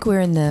 I think we're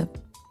in the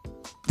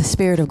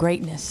spirit of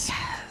greatness.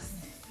 Yes.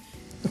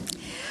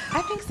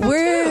 I think so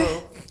we're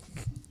too.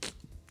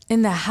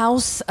 In the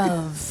house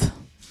of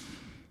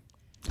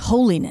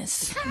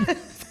holiness.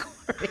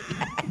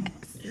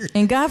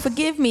 And God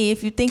forgive me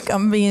if you think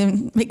I'm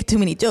making too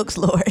many jokes,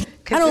 Lord.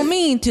 I don't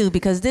mean to,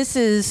 because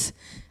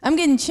I'm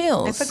getting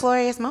chills. It's a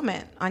glorious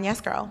moment on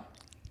Yes Girl.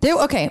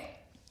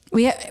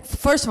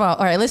 First of all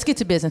right, let's get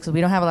to business because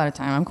we don't have a lot of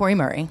time. I'm Corey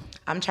Murray.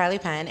 I'm Charlie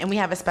Penn, and we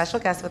have a special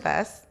guest with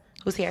us.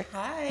 Who's here?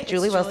 Hi,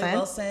 Julie Wilson. Julie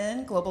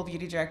Wilson, Global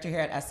Beauty Director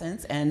here at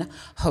Essence and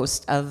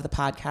host of the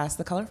podcast,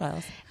 The Color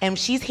Files. And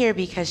she's here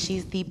because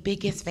she's the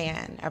biggest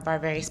fan of our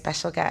very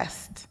special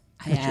guest.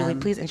 Julie,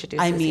 please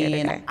introduce us here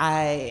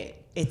today.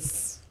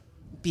 It's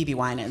BeBe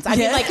Winans. I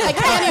mean, like, I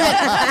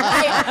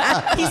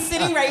can't even. He's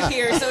sitting right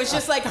here, so it's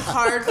just like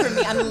hard for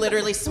me. I'm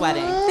literally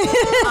sweating.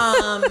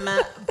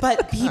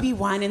 But BeBe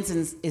Winans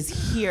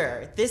is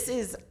here. This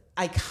is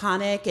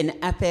iconic and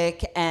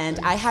epic, and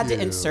I had to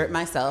insert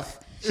myself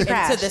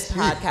into this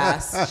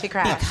podcast. She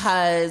crashed.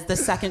 Because the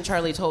second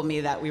Charlie told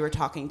me that we were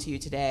talking to you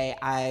today,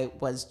 I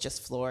was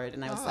just floored,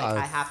 and I was like,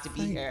 I have to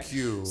be here. Thank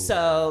you.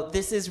 So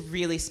this is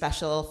really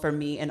special for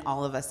me and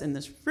all of us in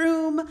this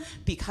room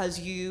because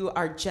you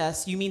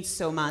mean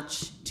so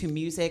much to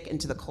music and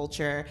to the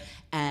culture,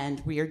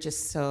 and we are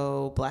just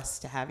so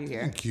blessed to have you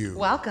here. Thank you.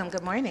 Welcome.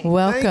 Good morning.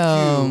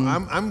 Welcome.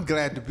 Thank you. I'm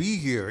glad to be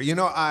here. You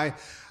know, I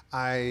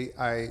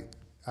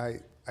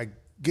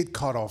get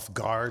caught off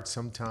guard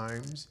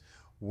sometimes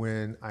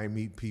when I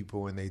meet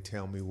people and they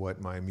tell me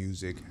what my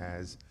music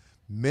has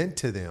meant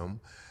to them.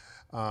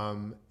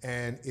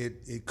 And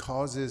it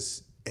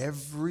causes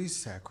every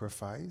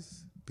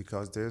sacrifice,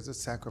 because there's a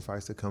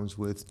sacrifice that comes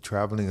with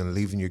traveling and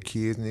leaving your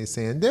kids, and they're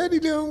saying, Daddy,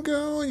 don't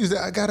go. And you say,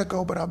 I gotta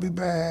go, but I'll be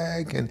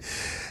back. And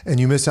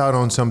you miss out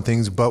on some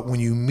things. But when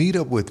you meet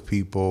up with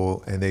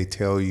people and they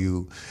tell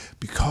you,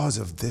 because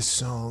of this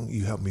song,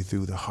 you helped me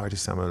through the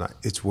hardest time of my life,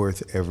 it's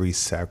worth every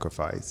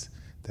sacrifice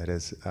that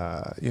is,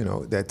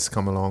 that's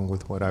come along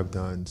with what I've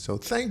done. So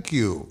thank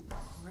you.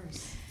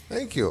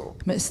 Thank you.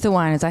 Mr.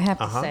 Winans, I have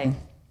to say,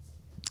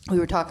 we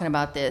were talking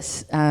about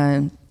this.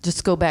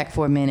 Just go back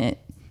for a minute.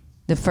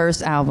 The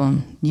first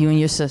album, you and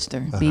your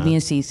sister, BeBe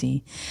and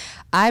Cece.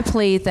 I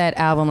played that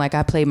album like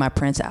I played my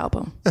Prince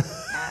album.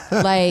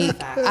 Like,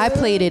 I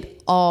played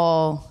it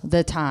all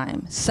the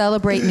time.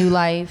 Celebrate New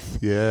Life.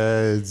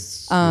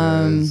 Yes.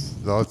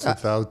 Thoughts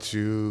Without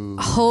You.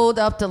 Hold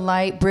Up the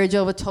Light, Bridge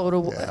Over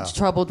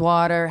Troubled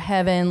Water,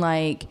 Heaven.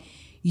 Like,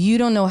 you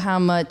don't know how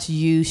much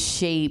you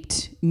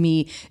shaped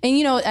me.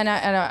 And,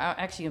 I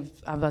actually,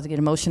 I'm about to get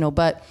emotional,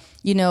 but,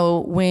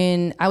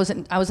 when I was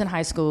in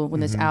high school when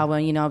this album,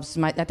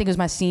 I think it was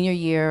my senior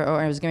year, or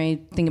I was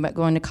thinking about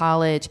going to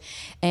college,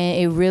 and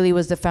it really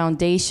was the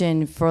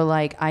foundation for,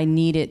 like, I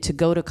needed to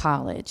go to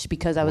college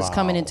because I was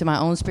coming into my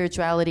own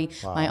spirituality,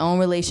 my own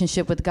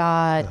relationship with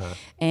God,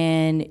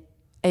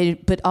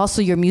 but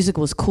also your music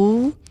was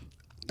cool.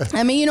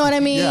 I mean, you know what I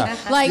mean?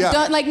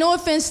 Don't, no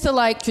offense to,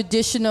 like,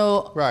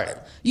 traditional, right?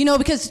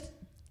 Because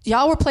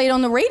y'all were played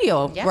on the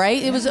radio,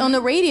 right? It was on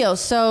the radio.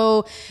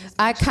 So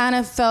I kind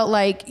of felt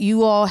like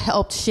you all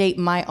helped shape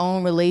my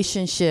own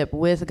relationship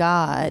with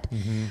God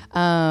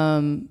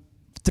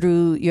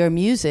through your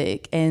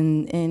music,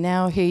 and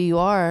now here you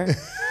are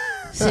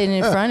sitting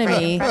in front of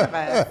me.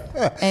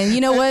 And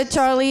you know what,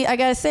 Charlie? I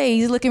gotta say,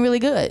 he's looking really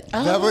good. We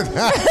were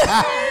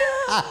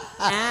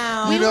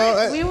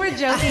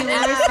joking. We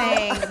were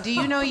saying, do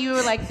you know you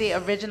were like the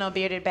original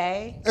Bearded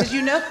Bae? Because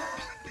you know,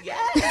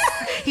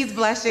 yes, he's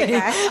blushing,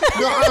 guys.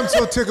 No, I'm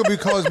so tickled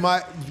because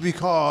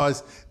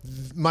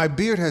my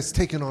beard has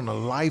taken on a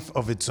life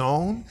of its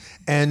own,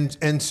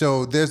 and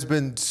so there's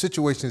been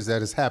situations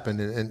that has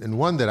happened, and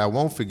one that I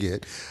won't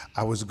forget.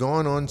 I was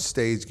going on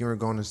stage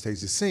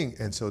to sing,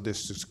 and so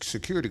this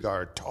security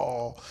guard,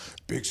 tall,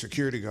 big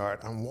security guard,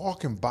 I'm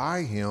walking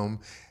by him,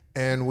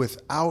 and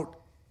without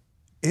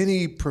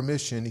any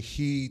permission,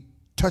 he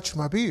touched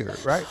my beard,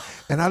 right?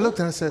 And I looked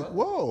and I said,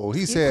 whoa.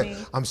 He said,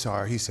 I'm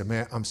sorry. He said,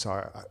 man, I'm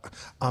sorry.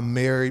 I'm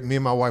married. Me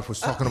and my wife was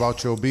talking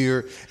about your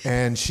beard.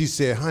 And she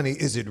said, honey,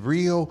 is it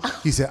real?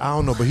 He said, I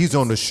don't know, but he's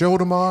on the show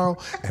tomorrow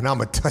and I'm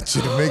going to touch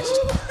it and make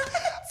sure.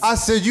 I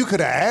said, you could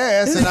have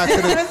asked and I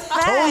could have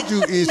told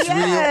you it's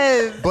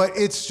real. But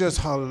it's just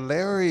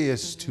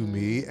hilarious to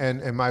me.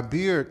 And my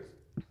beard,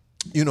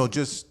 you know,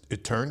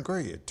 it turned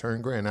gray.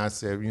 And I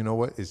said, you know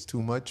what? It's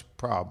too much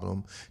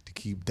problem to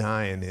keep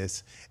dyeing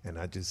this. And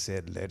I just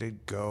said, let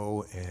it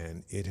go.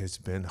 And it has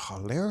been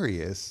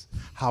hilarious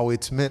how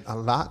it's meant a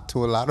lot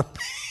to a lot of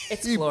people.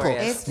 It's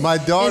glorious. My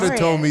daughter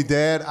told me,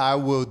 Dad, I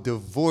will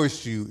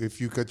divorce you if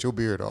you cut your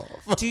beard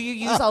off. Do you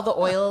use all the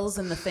oils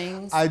and the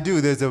things? I do.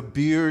 There's a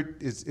beard.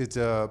 It's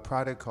a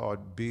product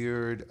called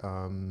Beard.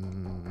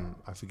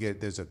 I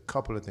forget. There's a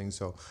couple of things.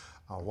 So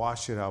I'll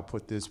wash it. I'll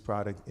put this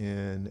product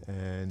in,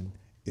 and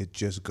it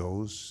just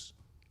goes.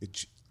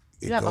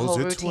 You have a whole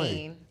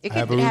routine. It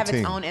could have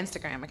its own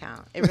Instagram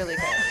account. It really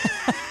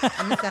could.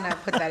 I'm just gonna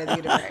put that as the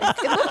universe.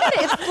 Look at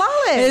it. It's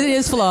flawless. It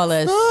is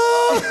flawless.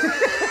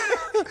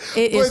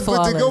 It is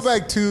flawless. But to go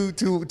back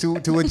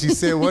to what you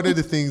said, one of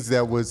the things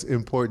that was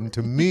important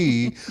to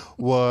me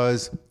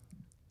was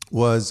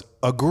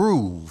a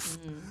groove.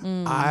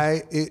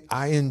 I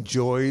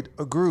enjoyed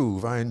a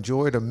groove. I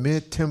enjoyed a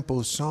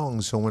mid-tempo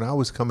song. So when I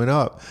was coming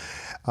up,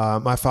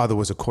 my father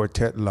was a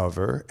quartet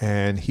lover,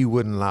 and he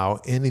wouldn't allow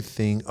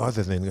anything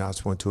other than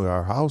gospel into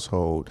our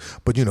household.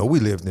 But, you know, we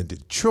lived in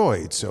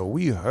Detroit, so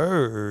we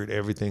heard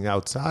everything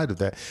outside of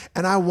that.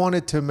 And I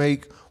wanted to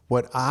make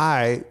what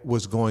I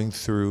was going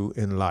through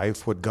in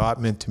life, what God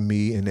meant to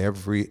me in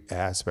every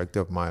aspect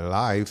of my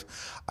life,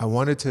 I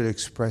wanted to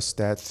express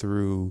that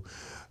through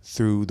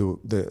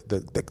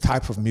the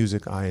type of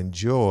music I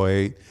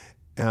enjoyed,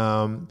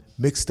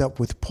 mixed up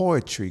with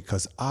poetry,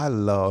 because I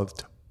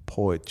loved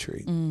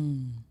poetry.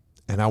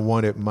 And I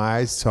wanted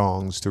my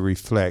songs to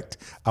reflect.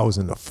 I was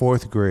in the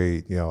 4th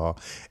grade, y'all,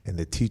 and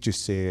the teacher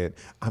said,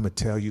 I'm going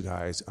to tell you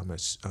guys,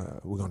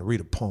 we're going to read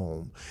a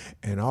poem.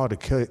 And all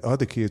the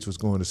other kids was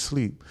going to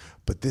sleep,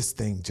 but this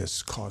thing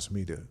just caused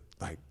me to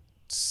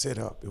sit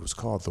up. It was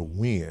called The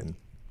Wind.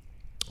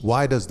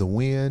 Why does the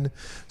wind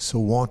so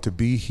want to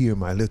be here in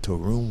my little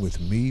room with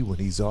me when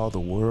he's all the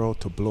world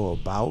to blow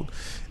about?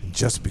 And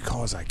just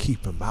because I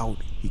keep him out,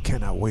 he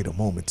cannot wait a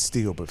moment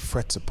still, but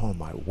frets upon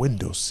my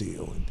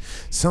windowsill. And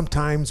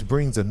sometimes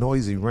brings a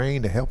noisy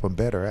rain to help him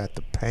better at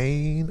the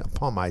pain.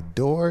 Upon my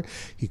door,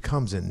 he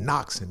comes and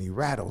knocks, and he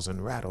rattles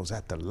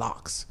at the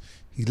locks.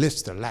 He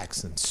lifts the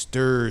latch and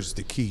stirs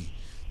the key,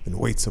 and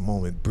waits a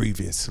moment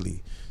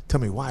grievously. Tell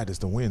me, why does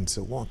the wind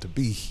so want to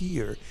be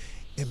here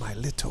in my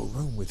little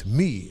room with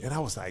me? And I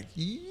was like,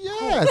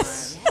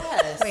 yes.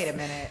 Wait a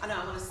minute. I know,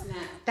 I'm gonna snap.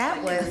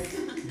 That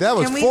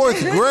was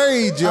 4th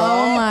grade,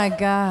 y'all. Oh my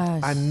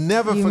gosh. I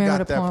never You forgot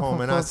remember that the poem poem.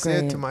 from And I 4th said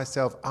grade. to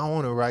myself, I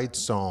want to write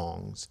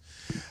songs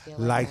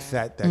like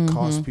that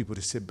cause people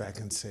to sit back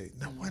and say,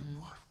 now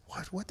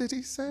what did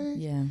he say?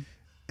 Yeah.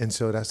 And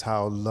so that's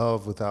how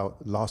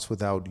Lost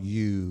Without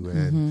You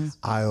and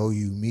I Owe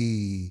You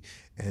Me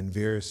and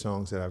various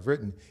songs that I've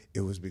written,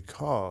 it was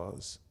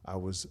because I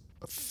was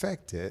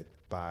affected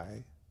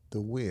by the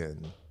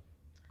wind.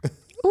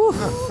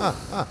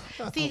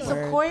 See,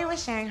 so Corey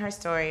was sharing her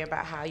story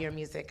about how your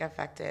music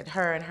affected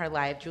her and her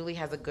life. Julie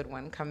has a good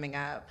one coming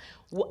up.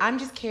 I'm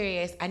just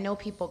curious. I know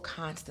people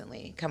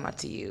constantly come up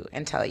to you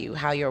and tell you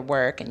how your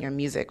work and your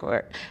music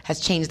has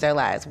changed their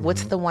lives.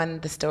 What's the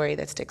story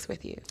that sticks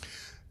with you?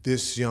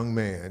 This young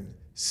man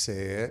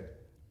said,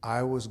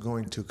 I was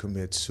going to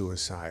commit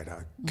suicide.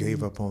 I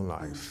gave up on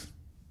life.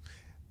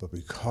 But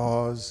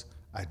because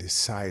I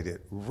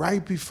decided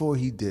right before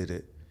he did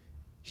it,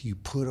 he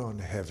put on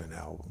the Heaven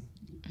album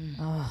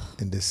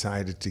and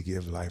decided to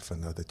give life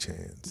another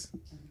chance.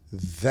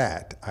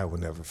 That I will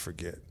never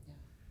forget.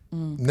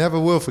 Never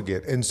will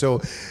forget. And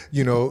so,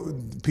 you know,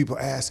 people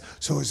ask,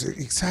 so is it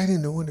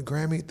exciting to win a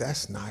Grammy?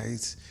 That's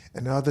nice.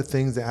 And the other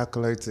things, the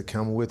accolades that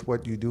come with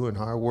what you do and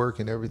hard work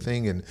and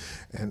everything, and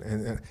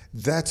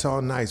that's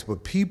all nice.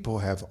 But people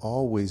have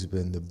always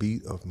been the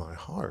beat of my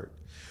heart.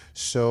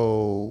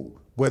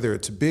 So whether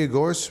it's big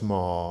or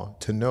small,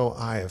 to know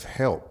I have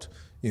helped.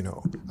 You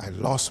know, I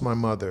lost my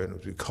mother, and it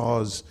was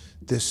because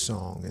this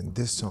song and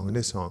this song and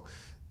this song.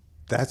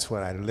 That's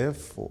what I live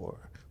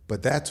for.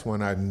 But that's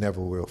one I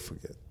never will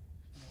forget.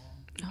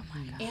 Oh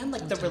my God. And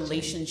like the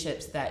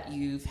relationships that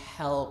you've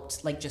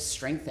helped like just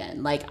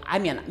strengthen. Like, I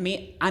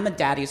mean, I'm a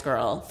daddy's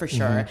girl for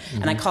sure.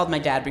 And I called my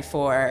dad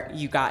before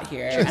you got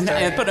here and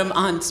I put him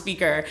on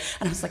speaker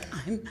and I was like,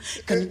 I'm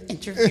going to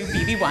interview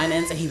BeBe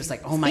Winans. And he was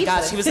like, oh my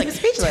gosh. He was like,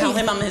 tell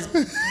him I'm his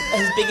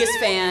biggest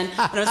fan. And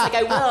I was like,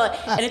 I will.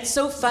 And it's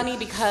so funny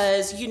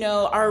because, you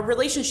know, our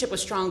relationship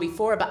was strong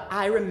before, but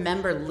I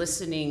remember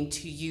listening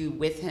to you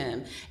with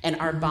him and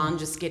our bond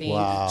just getting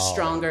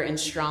stronger and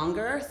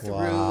stronger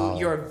through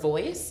your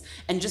voice.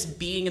 And just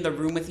being in the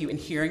room with you and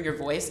hearing your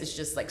voice is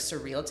just like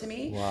surreal to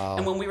me. Wow.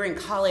 And when we were in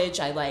college,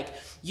 I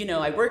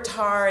worked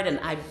hard and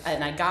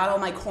I got all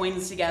my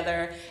coins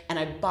together and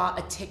I bought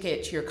a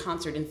ticket to your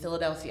concert in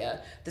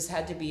Philadelphia. This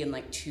had to be in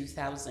like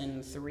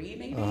 2003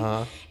 maybe.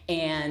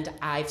 And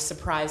I've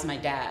surprised my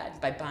dad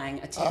by buying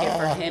a ticket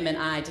for him and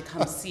I to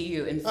come see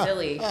you in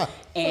Philly.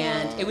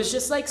 And it was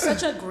just like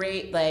such a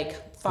great like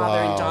father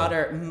and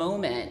daughter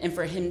moment, and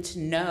for him to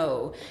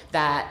know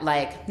that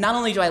like not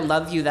only do I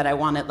love you, that I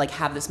want to like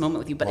have this moment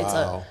with you, but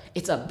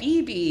it's a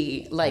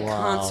BeBe like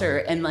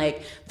concert, and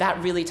like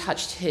that really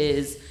touched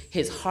his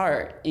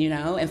heart, you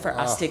know, and for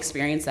us to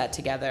experience that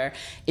together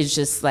is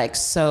just like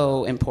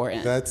so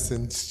important. That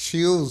sends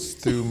chills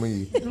through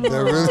me.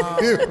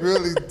 It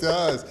really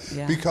does,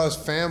 because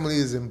family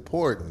is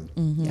important,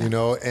 you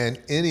know,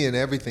 and any and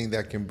everything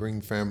that can bring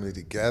family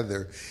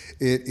together,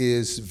 it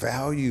is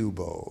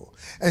valuable.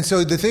 And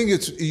so the thing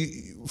is,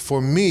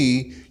 for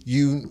me,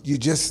 you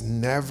just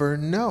never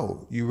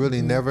know. You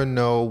really never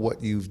know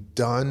what you've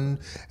done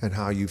and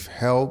how you've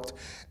helped,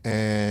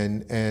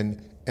 and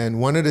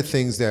one of the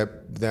things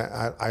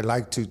that I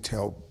like to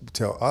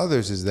tell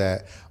others is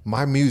that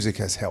my music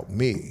has helped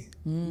me.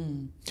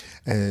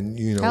 And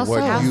you know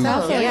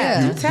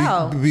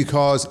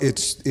because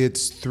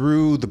it's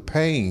through the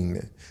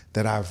pain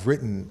that I've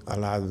written a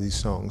lot of these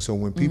songs. So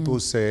when people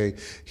say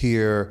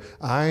here,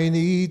 I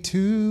need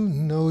to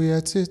know,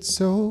 yes, it's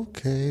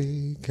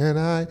okay, can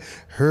I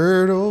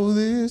hurdle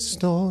this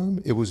storm?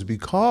 It was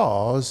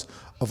because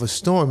of a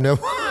storm that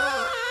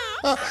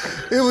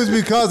it was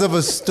because of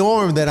a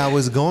storm that I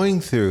was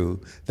going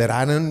through that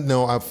I didn't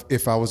know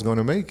if I was going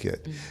to make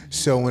it.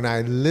 So when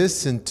I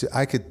listened to,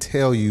 I could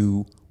tell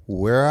you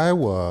where I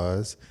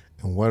was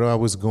and what I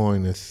was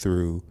going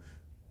through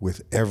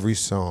with every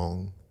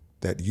song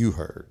that you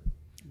heard.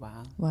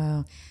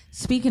 Wow.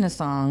 Speaking of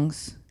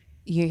songs,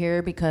 you're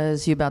here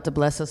because you're about to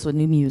bless us with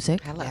new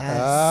music. Hello.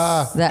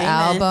 The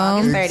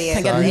album,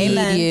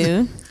 Need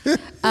You.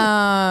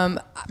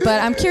 But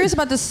I'm curious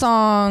about the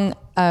song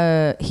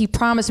He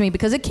Promised Me,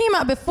 because it came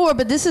out before,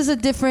 but this is a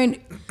different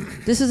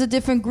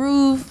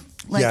groove,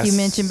 like you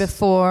mentioned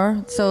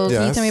before. So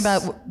can you tell me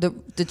about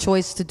the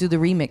choice to do the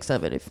remix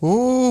of it?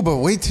 Oh, but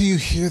wait till you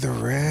hear the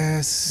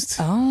rest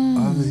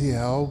of the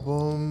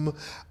album.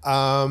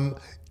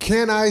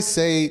 Can I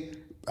say,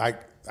 I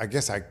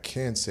guess I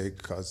can say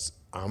because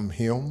I'm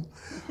him.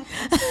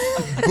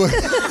 But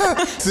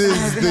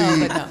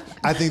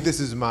I think this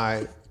is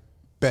my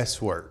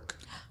best work.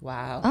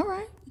 Wow. All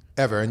right.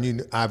 Ever.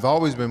 And I've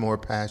always been more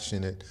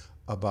passionate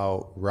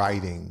about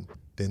writing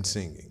than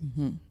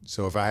singing.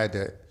 So if I had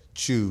to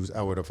choose,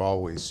 I would have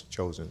always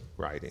chosen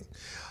writing.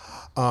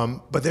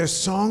 But there's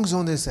songs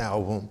on this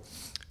album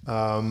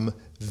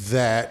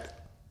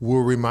that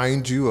will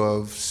remind you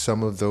of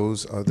some of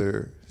those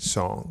other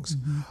songs.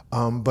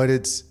 But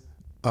it's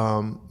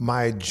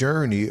my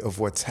journey of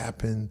what's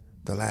happened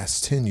the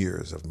last 10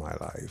 years of my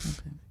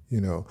life.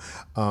 You know,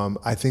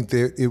 I think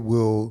that it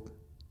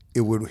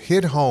would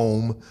hit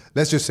home.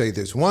 Let's just say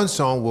this one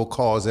song will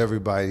cause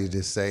everybody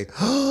to say,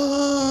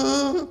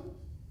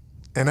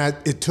 and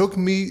it took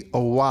me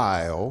a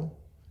while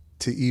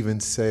to even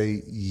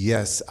say,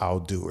 yes, I'll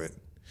do it.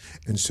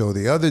 And so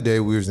the other day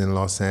we was in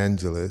Los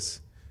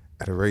Angeles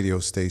at a radio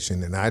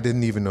station, and I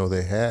didn't even know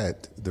they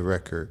had the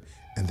record,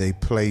 and they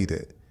played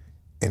it,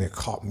 and it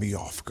caught me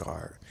off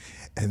guard.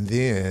 And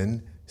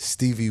then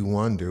Stevie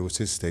Wonder was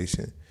his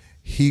station.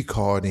 He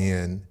called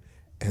in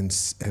and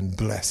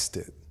blessed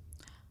it.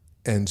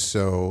 And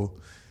so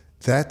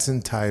that's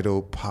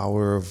entitled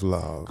Power of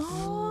Love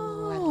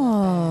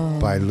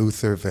by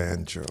Luther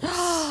Vandross.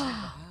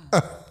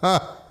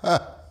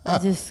 I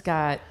just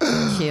got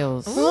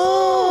chills.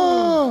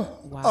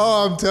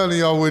 I'm telling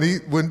y'all, when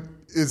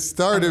it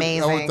started,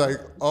 amazing. I was like,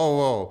 oh,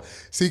 whoa.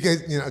 See,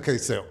 okay,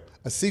 so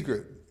a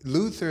secret.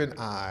 Luther and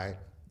I,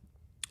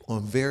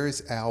 on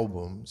various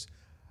albums,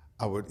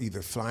 I would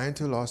either fly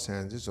into Los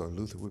Angeles or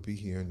Luther would be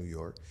here in New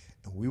York,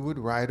 and we would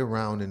ride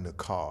around in the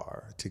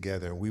car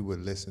together and we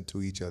would listen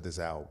to each other's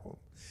album.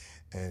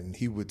 And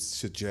he would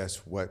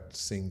suggest what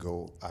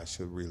single I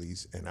should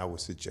release, and I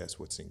would suggest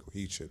what single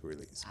he should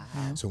release.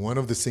 So one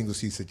of the singles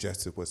he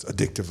suggested was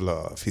Addictive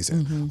Love. He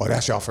said, oh,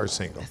 that's your first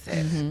single.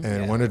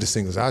 And one of the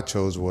singles I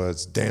chose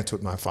was Dance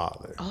With My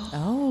Father.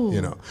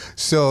 You know,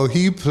 so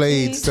he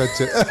played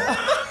such a...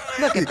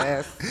 Look at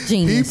this.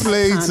 Genius. He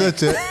played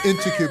such an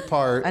intricate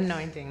part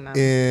anointing them.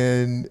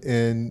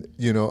 in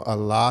you know, a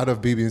lot of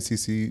BeBe and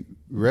CeCe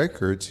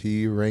records.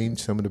 He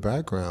arranged some of the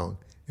background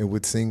and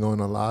would sing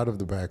on a lot of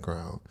the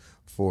background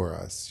for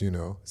us, you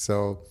know.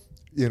 So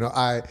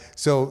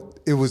So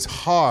it was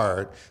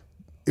hard.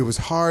 It was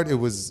hard. It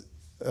was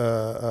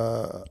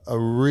a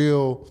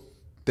real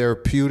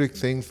therapeutic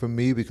thing for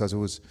me because it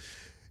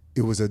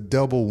was a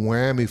double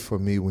whammy for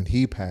me when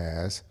he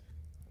passed,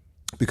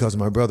 because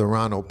my brother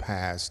Ronald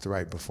passed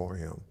right before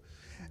him.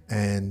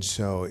 And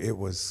so it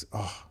was,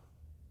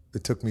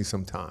 it took me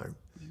some time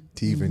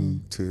to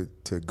even to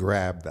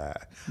grab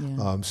that.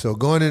 Yeah. So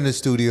going in the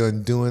studio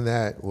and doing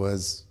that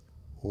was,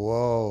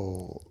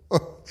 whoa.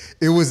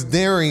 It was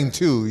daring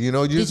too,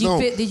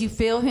 Did you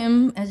feel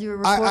him as you were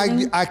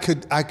recording? I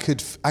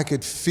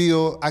could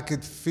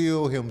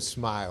feel him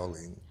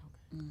smiling,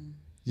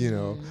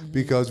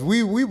 because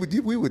we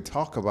would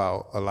talk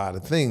about a lot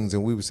of things,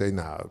 and we would say,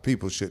 nah,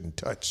 people shouldn't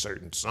touch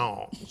certain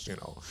songs,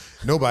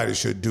 Nobody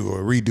should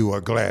redo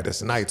a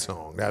Gladys Knight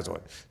song. That's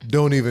what.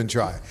 Don't even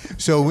try.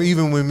 So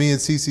even when me and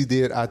Cece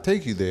did "I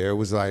Take You There," it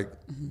was like,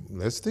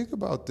 let's think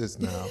about this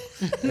now,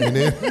 and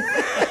then.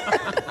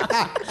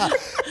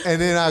 And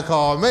then I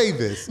called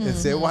Mavis and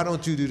said, why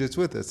don't you do this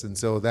with us? And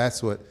so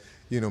that's what,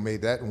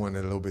 made that one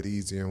a little bit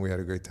easier, and we had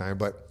a great time.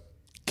 But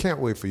can't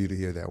wait for you to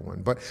hear that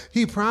one. But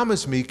He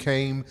Promised Me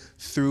came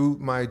through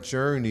my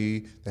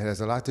journey that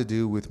has a lot to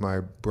do with my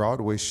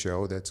Broadway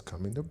show that's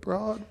coming to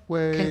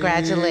Broadway.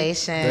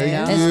 Congratulations.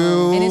 Thank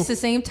you. And it's the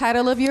same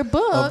title of your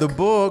book. Of the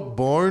book,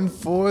 Born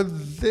for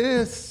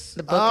This.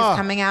 The book is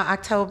coming out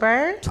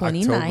October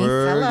 29th.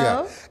 Hello.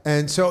 Yeah.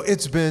 And so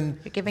it's been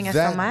You're giving us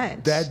so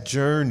much. That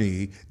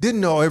journey.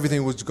 Didn't know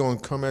everything was going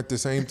to come at the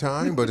same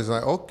time, but it's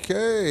like,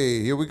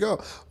 okay, here we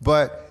go.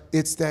 But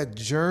it's that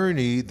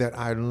journey that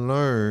I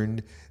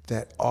learned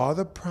that all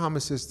the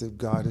promises that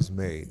God has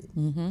made,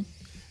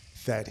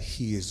 that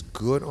He is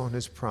good on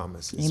His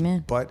promises.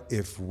 Amen. But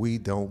if we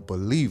don't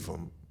believe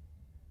them,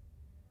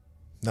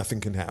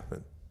 nothing can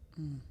happen.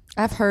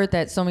 I've heard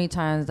that so many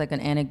times, like an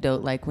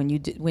anecdote, like when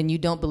you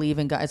don't believe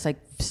in God, it's like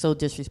so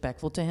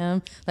disrespectful to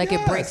Him. Like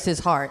it breaks His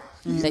heart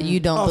that you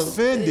don't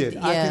offended.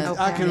 Yeah.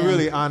 I can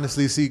really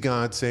honestly see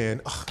God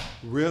saying,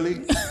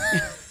 really?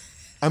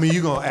 I mean,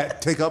 you gonna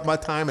take up my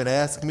time and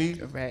ask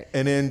me,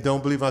 and then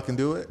don't believe I can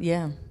do it?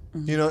 Yeah. I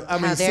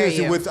mean,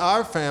 seriously, with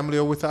our family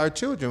or with our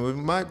children.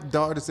 When my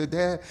daughter said,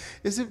 Dad,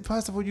 is it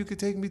possible you could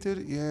take me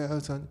to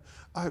son?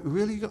 I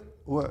really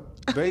what,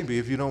 baby?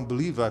 If you don't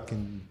believe I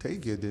can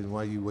take it, then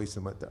why are you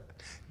wasting my time?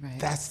 Right.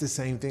 That's the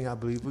same thing I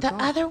believe with the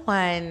God. other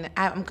one,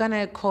 I'm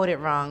gonna quote it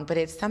wrong, but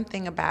it's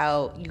something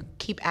about you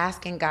keep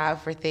asking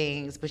God for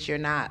things, but you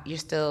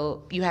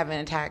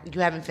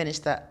haven't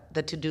finished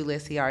the to-do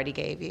list He already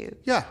gave you.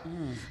 Yeah.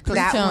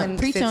 That one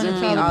sits with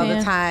me all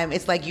the time.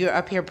 It's like you're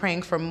up here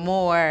praying for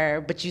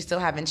more, but you still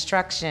have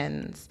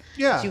instructions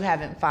that you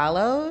haven't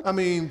followed. I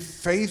mean,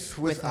 faith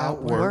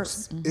without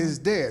works is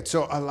dead.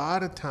 So a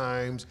lot of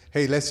times,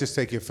 hey, let's just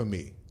take it from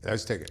me.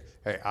 Let's take it.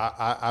 Hey,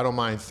 I don't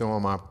mind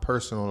throwing my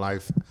personal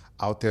life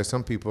out there.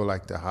 Some people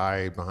like to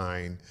hide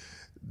behind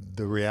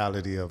the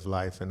reality of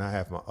life, and I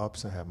have my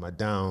ups, I have my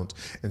downs.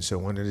 And so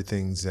one of the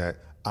things that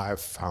I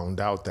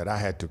found out that I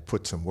had to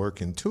put some work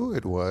into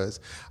it was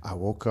I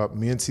woke up,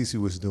 me and Cece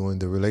was doing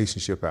the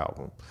relationship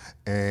album,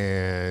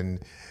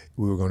 and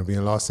we were going to be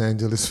in Los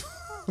Angeles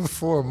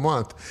for a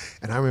month.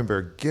 And I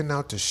remember getting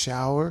out the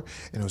shower,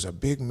 and there was a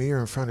big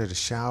mirror in front of the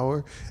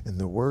shower, and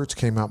the words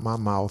came out my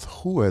mouth,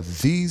 who are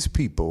these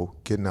people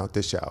getting out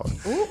the shower?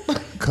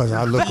 Because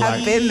I look like...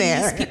 I've been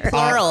there.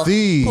 Plural.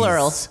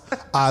 Plural.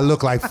 I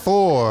look like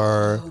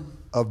 4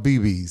 of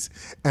BBs.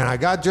 And I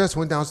got dressed,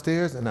 went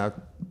downstairs, and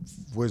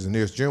where's the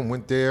nearest gym?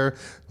 Went there,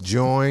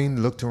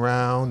 joined, looked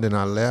around, and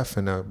I left,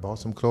 and I bought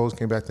some clothes,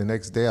 came back the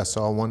next day. I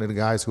saw one of the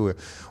guys who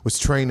was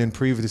training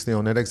previously.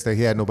 On the next day,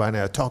 he had nobody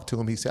there. I talked to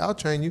him. He said, I'll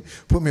train you.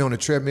 Put me on a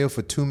treadmill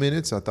for 2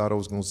 minutes. I thought I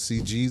was going to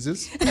see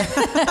Jesus.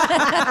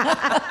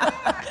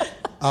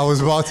 I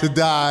was about to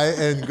die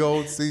and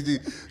go see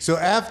Jesus. So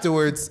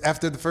afterwards,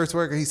 after the first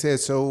workout, he said,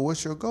 so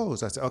what's your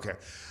goals? I said, okay.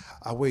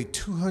 I weigh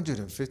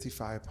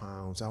 255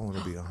 pounds. I want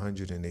to be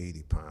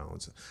 180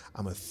 pounds.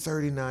 I'm a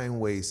 39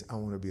 waist. I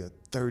want to be a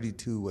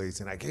 32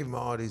 waist. And I gave him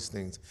all these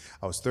things.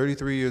 I was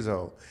 33 years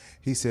old.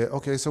 He said,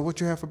 okay, so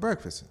what you have for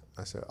breakfast?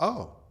 I said,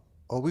 oh,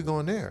 we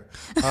going there.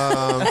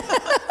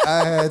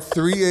 I had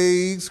 3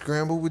 eggs,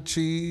 scrambled with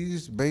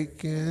cheese,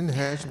 bacon,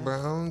 hash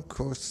brown,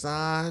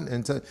 croissant.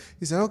 And so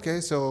he said, okay,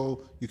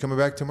 so you coming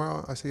back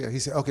tomorrow? I said, yeah. He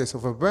said, okay, so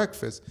for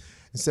breakfast,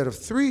 instead of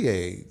 3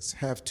 eggs,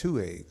 have 2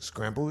 eggs,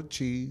 scrambled with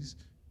cheese,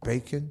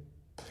 bacon,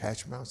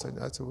 hash brown.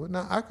 I said, well,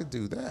 no, I could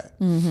do that.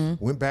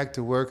 Went back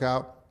to work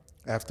out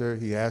after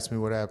he asked me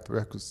what I had for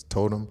breakfast,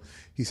 told him.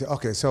 He said,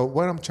 okay, so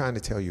what I'm trying to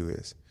tell you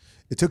is,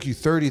 it took you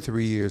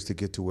 33 years to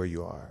get to where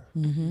you are.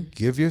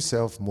 Give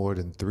yourself more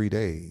than 3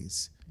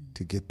 days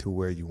to get to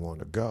where you want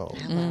to go.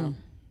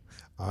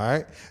 All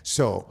right?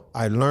 So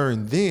I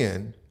learned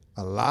then,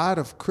 a lot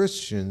of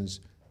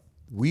Christians,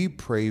 we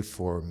pray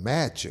for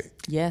magic.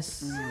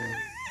 Yes.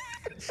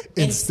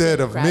 Instead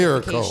of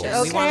miracles.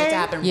 Okay. We want it to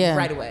happen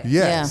right away.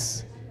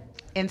 Yes.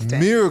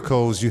 Instant.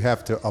 Miracles you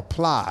have to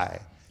apply.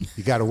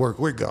 You got to work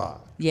with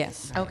God.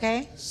 Yes.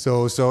 Okay.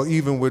 So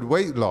even with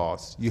weight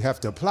loss, you have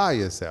to apply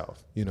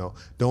yourself.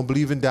 Don't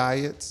believe in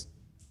diets.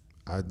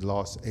 I'd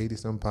lost 80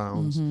 some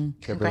pounds,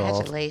 kept it off,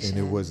 Congratulations. and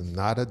it was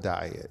not a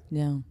diet.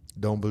 Yeah.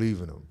 Don't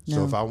believe in them. So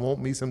No. if I want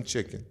me some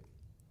chicken,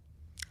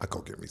 I go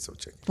get me some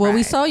chicken. Well,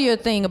 we saw your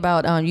thing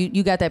about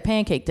you got that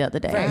pancake the other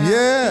day. Right.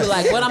 Yeah. You were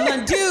like, what I'm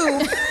gonna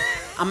do?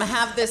 I'm gonna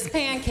have this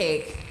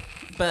pancake,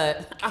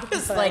 but I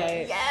was like,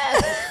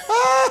 yes,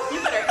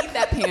 you better eat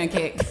that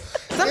pancake.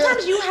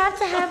 Sometimes you have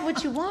to have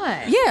what you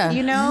want. Yeah.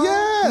 You know?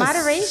 Yes.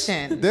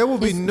 Moderation. There will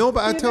be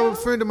nobody. I told a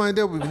friend of mine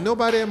there will be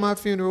nobody at my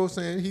funeral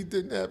saying he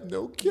didn't have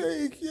no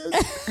cake.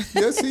 Yes,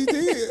 yes, he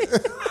did.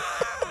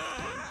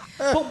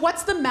 But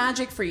what's the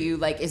magic for you?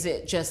 Like, is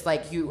it just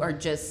like you are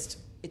just,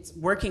 it's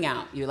working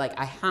out? You're like,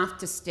 I have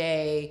to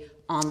stay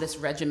on this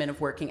regimen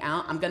of working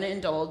out. I'm going to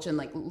indulge and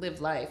like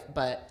live life,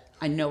 but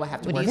I know I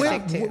have to work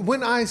out.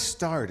 When I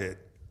started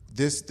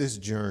this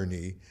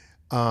journey,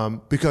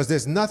 because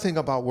there's nothing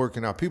about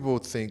working out. People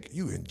think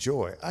you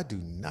enjoy. I do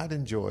not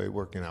enjoy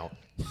working out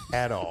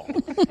at all.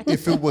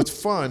 If it was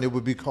fun, it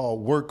would be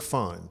called work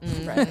fun.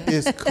 Right.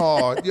 It's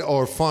called,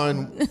 or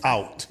fun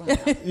out.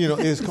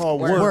 It's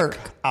called work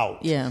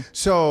out. Yeah.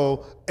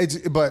 So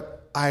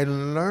but I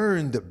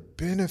learned the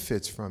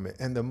benefits from it,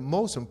 and the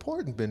most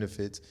important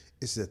benefits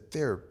is the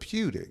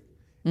therapeutic.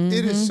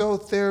 It is so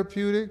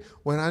therapeutic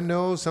when I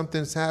know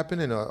something's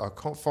happening, a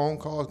phone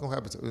call is going to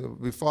happen.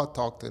 Before I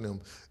talk to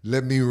them,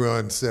 let me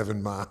run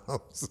 7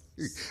 miles.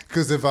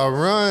 Because if I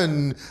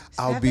run,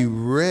 I'll be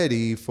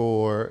ready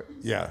for,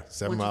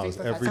 7 miles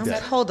every day.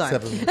 Hold on.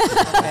 7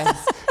 miles.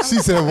 She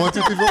said 1,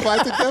 2, 3, 4,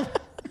 5, 6, 7.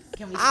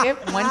 Can we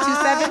skip 1, 2,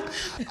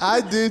 7?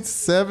 I did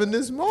 7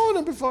 this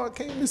morning before I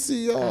came to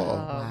see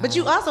y'all. But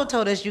you also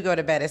told us you go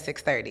to bed at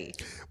 6:30.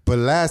 But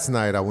last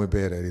night I went to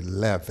bed at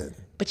 11.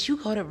 But you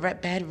go to bed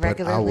But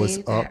regularly I was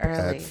that up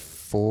early. at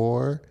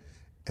 4,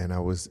 and I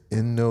was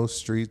in those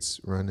streets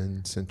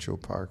running Central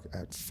Park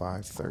at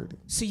 5:30.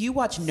 So you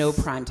watch no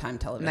primetime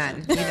television?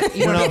 None.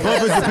 When I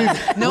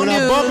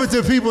bump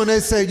into people and they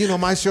say,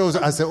 my shows,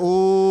 I say,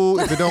 oh,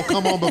 if it don't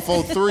come on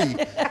before 3.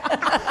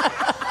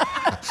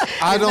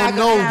 I don't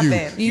know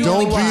you.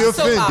 Don't be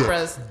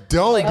offended.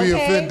 Don't be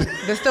offended.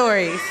 The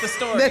stories. The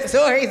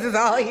stories is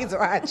all he's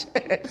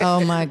watching.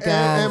 Oh my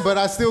God. But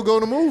I still go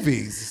to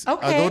movies.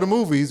 Okay. I go to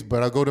movies,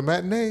 but I go to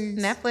matinees.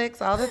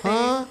 Netflix, all the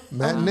things.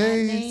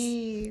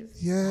 Matinees.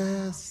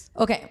 Yes.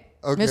 Okay.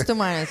 Okay. Mr.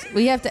 Winans,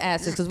 we have to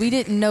ask this because we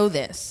didn't know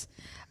this.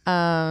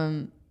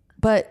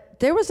 But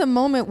there was a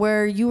moment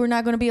where you were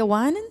not going to be a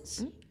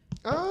Winans?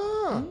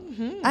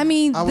 I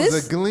mean, I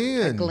was a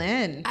Glenn.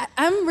 Glenn.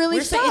 I'm really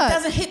We're saying shocked. it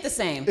doesn't hit the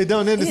same. It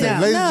don't end the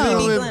same. Ladies and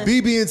gentlemen,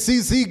 BB and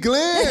CC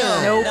Glenn.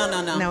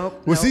 No.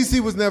 Well, CC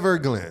was never a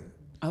Glenn.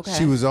 Okay.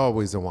 She was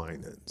always a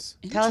Winans.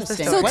 Tell us the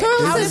Interesting. story. So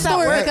tell How us the does that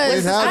story work? because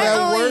It's how I that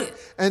only, work,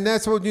 and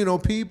that's what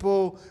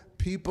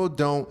people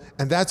don't,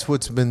 and that's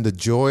what's been the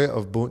joy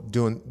of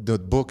doing the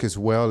book as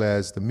well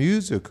as the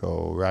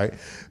musical, right?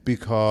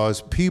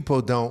 Because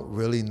people don't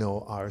really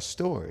know our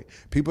story.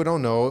 People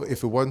don't know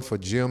if it wasn't for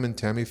Jim and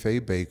Tammy Faye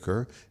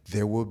Baker,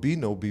 there would be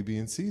no BB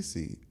and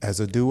CC as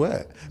a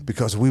duet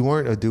because we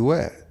weren't a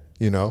duet.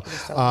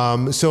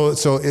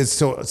 So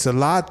it's a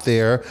lot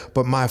there.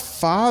 But my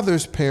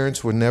father's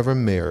parents were never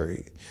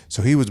married,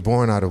 so he was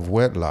born out of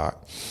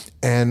wedlock,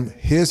 and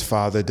his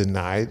father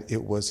denied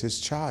it was his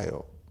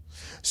child.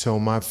 So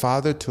my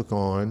father took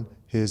on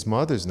his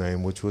mother's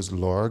name, which was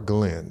Laura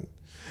Glenn,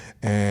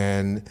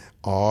 and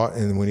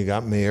when he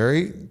got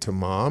married to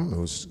Mom, it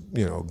was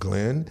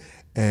Glenn,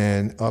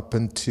 and up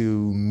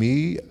until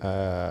me,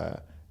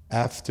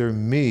 after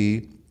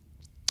me.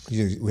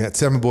 We had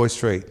 7 boys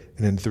straight,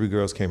 and then 3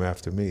 girls came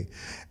after me.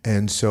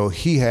 And so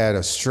he had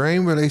a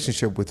strained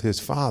relationship with his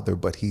father,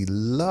 but he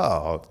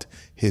loved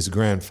his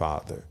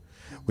grandfather,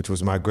 which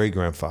was my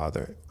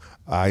great-grandfather,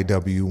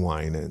 I.W.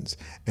 Winans.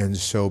 And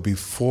so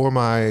before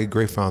my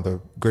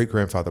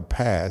great-grandfather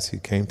passed, he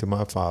came to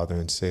my father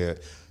and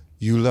said,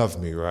 "You love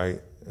me, right?"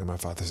 And my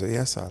father said,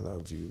 "Yes, I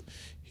love you."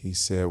 He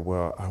said,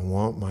 "Well, I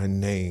want my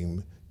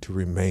name to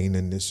remain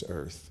in this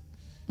earth."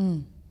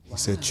 He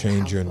said,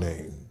 "Change your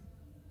name."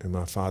 And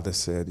my father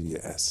said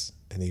yes.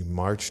 And he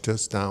marched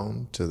us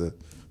down to the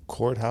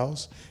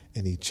courthouse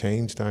and he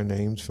changed our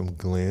names from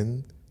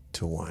Glenn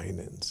to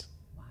Winans.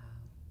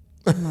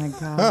 Oh my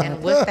God.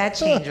 And with that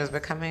change was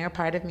becoming a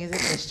part of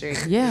music history.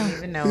 Yeah. You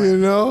didn't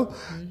even know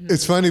it.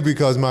 It's funny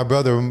because my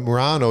brother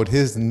Ronald,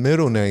 his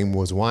middle name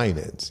was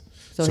Winans.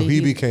 So he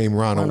became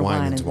Ronald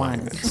Winans.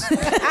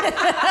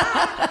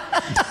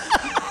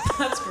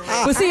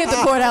 Was he at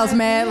the courthouse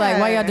mad? Like,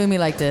 why y'all do me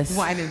like this?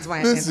 Winans.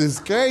 This is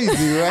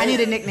crazy, right? I need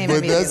a nickname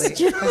But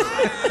immediately.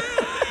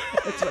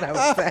 That's what I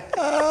would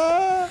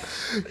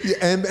say.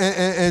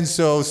 And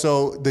so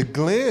the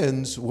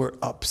Glenns were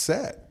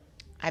upset.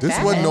 This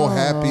bet. wasn't no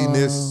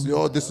happiness.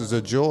 Oh, this is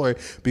a joy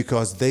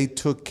because they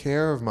took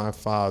care of my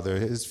father.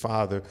 His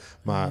father,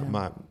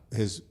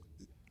 his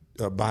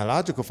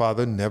biological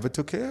father, never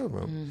took care of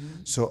him.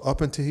 Mm-hmm. So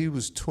up until he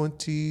was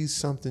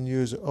 20-something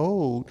years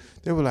old,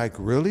 they were like,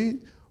 "Really?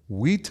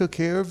 We took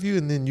care of you,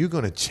 and then you're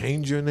going to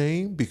change your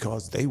name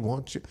because they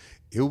want you?"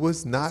 it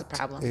was not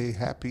a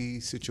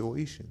happy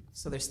situation.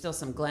 So there's still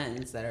some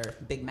Glens that are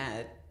big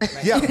mad.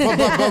 Right? Yeah,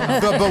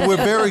 but we're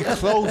very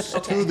close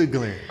to the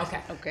Glens.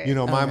 Okay. You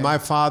know, my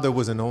father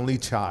was an only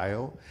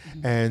child,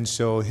 and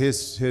so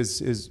his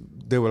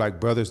they were like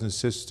brothers and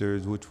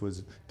sisters, which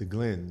was the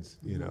Glens.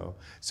 You know,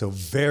 so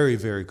very,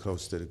 very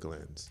close to the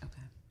Glens.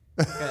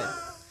 Okay. Good.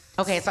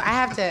 Okay, so I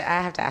have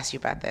to ask you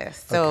about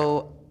this.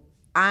 So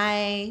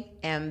I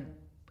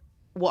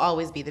will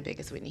always be the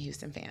biggest Whitney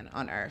Houston fan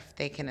on earth.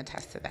 They can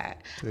attest to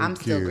that. I'm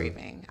still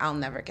grieving. I'll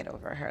never get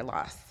over her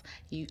loss.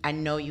 I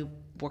know you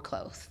were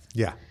close.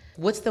 Yeah.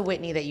 What's the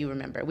Whitney that you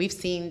remember? We've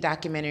seen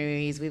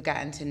documentaries. We've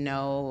gotten to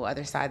know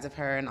other sides of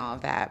her and all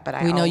of that.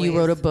 But we know you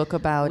wrote a book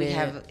about it.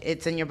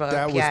 It's in your book.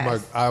 That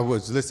was I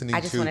was listening.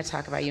 I just want to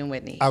talk about you and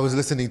Whitney. I was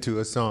listening to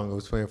a song. I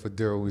was playing for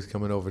Daryl. He was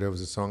coming over. There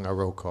was a song I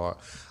wrote called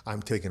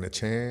 "I'm Taking a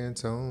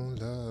Chance on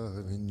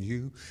Loving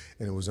You,"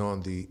 and it was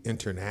on the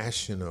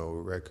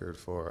international record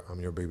for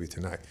 "I'm Your Baby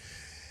Tonight."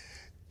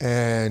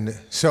 And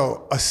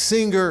so, a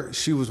singer,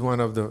 she was one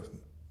of the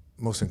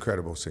most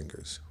incredible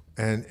singers.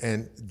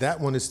 And that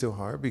one is still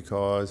hard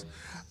because,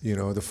 you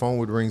know, the phone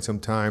would ring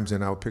sometimes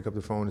and I would pick up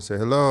the phone and say,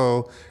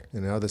 hello.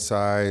 And the other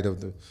side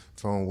of the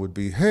phone would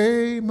be,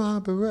 hey, my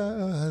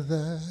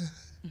brother.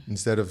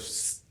 Instead of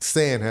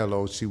saying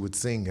hello, she would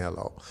sing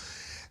hello.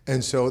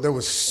 And so there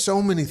were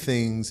so many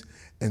things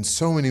and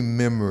so many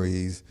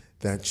memories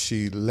that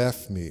she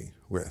left me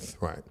with,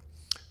 right?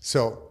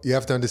 So you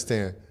have to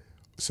understand.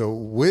 So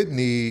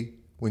Whitney,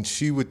 when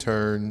she would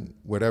turn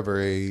whatever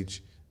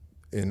age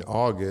in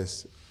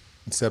August,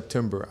 in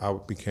September, I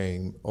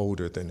became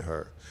older than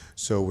her.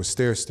 So with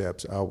stair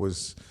steps, I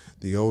was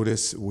the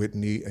oldest,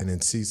 Whitney, and then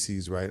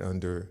Cece's right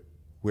under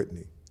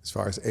Whitney as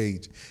far as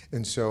age.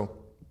 And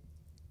so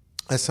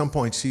at some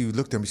point, she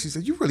looked at me. She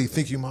said, "You really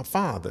think you're my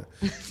father?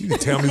 You can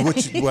tell me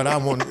what I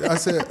want." I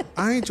said,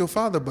 "I ain't your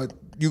father, but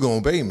you gonna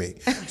obey me."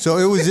 So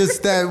it was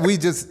just that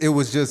it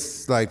was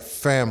just like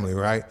family,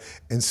 right?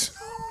 And so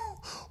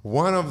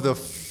one of the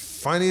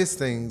funniest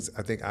things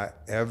I think I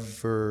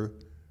ever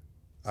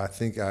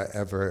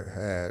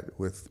had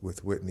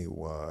with Whitney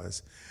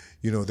was,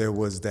 you know, there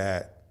was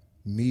that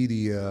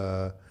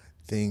media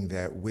thing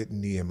that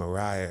Whitney and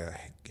Mariah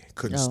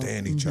couldn't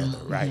stand each other,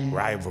 right?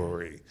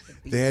 Rivalry.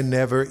 They had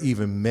never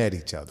even met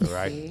each other,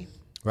 right?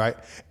 Right?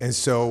 And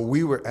so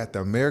we were at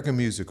the American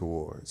Music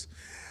Awards,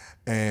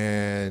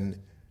 and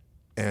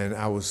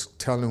I was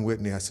telling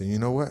Whitney, I said, you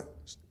know what?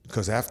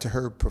 Because after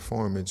her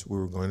performance, we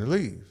were going to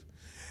leave.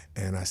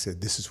 And I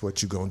said, this is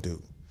what you're going to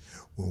do.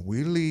 When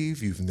we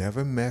leave, you've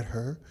never met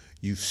her,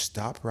 you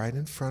stop right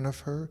in front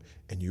of her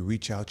and you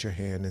reach out your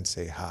hand and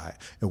say hi.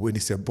 And Whitney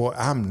said, boy,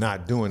 I'm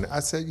not doing it. I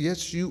said,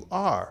 yes, you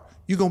are.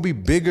 You're going to be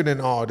bigger than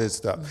all this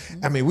stuff.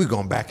 Mm-hmm. I mean, we're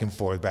going back and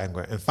forth.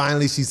 And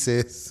finally she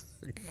says,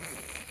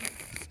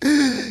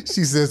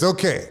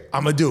 okay,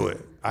 I'm going to do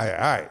it. All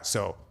right.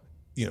 So,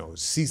 you know,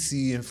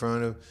 Cece in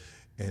front of,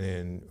 and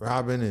then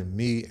Robin and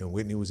me and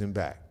Whitney was in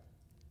back.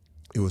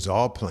 It was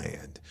all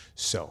planned.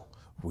 So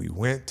we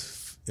went.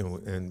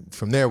 And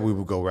from there, we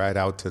would go right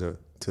out to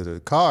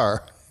the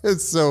car. And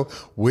so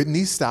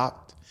Whitney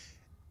stopped,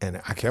 and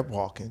I kept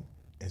walking,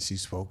 and she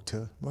spoke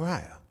to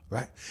Mariah,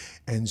 right?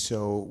 And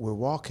so we're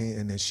walking,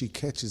 and then she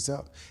catches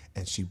up,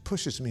 and she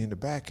pushes me in the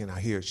back, and I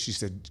hear, she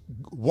said,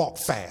 walk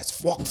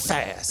fast, walk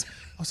fast.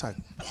 I was like,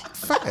 walk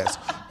fast,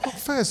 walk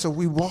fast. So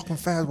we walking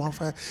fast,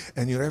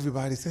 and you know,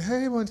 everybody said,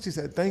 hey, she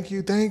said, thank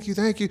you.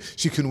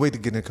 She couldn't wait to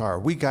get in the car.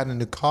 We got in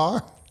the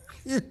car.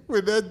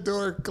 When that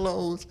door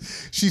closed,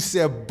 she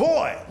said,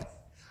 boy,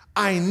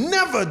 I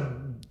never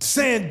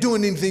said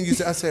doing anything you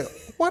said. I said,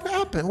 what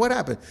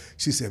happened?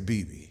 She said,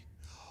 BB,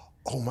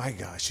 oh my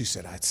gosh. She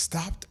said, I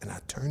stopped and I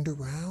turned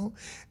around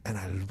and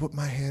I put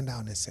my hand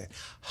out and said,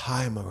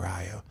 hi,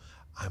 Mariah,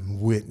 I'm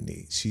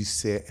Whitney. She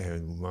said,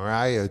 and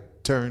Mariah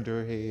turned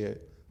her head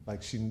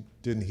like she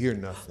didn't hear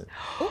nothing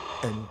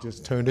and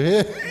just turned her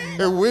head.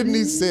 And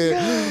Whitney said,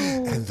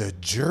 and the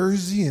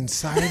jersey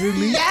inside her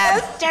leave?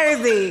 Yes,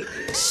 jersey.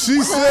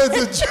 She said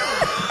excuse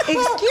me?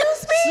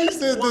 She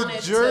said the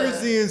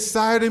jersey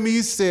inside of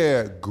me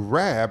said,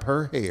 grab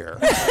her hair.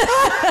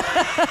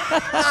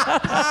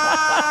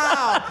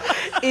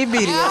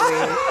 Immediately.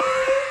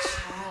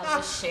 I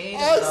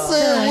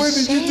said,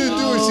 Whitney, you didn't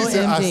do it. She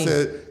said, I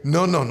said,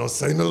 no,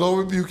 say no low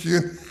rebuke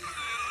you.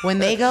 When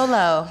they go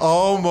low.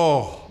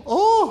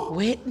 Oh,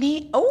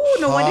 Whitney. Oh,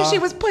 no wonder she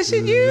was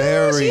pushing you.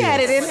 She had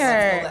it in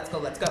her.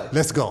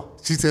 Let's go.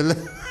 She said,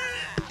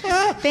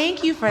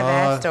 thank you for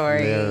that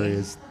story.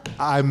 Hilarious.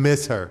 I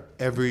miss her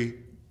every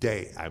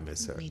day. I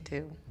miss her. Me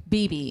too.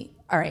 BB,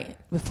 all right,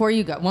 before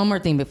you go, one more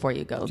thing before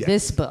you go. Yes.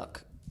 This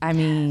book, I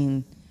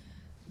mean,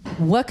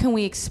 what can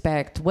we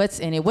expect? What's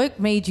in it? What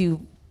made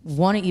you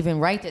want to even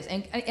write this?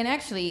 And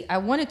actually, I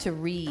wanted to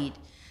read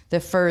the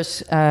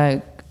first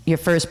your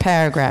first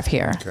paragraph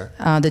here,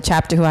 the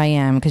chapter Who I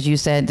Am, because you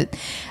said,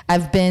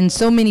 I've been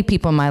so many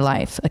people in my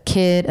life, a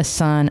kid, a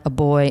son, a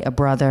boy, a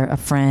brother, a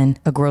friend,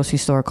 a grocery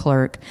store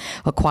clerk,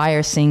 a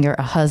choir singer,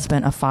 a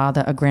husband, a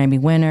father, a Grammy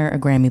winner, a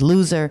Grammy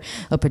loser,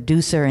 a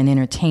producer, an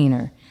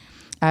entertainer.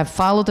 I've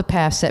followed the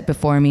path set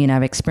before me, and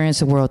I've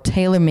experienced a world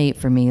tailor-made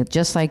for me,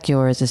 just like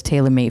yours is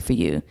tailor-made for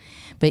you.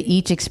 But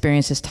each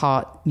experience has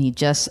taught me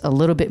just a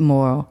little bit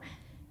more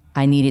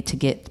I needed to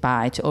get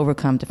by, to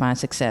overcome, to find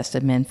success,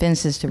 to mend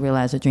fences, to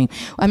realize a dream.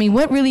 I mean,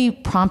 what really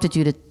prompted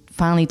you to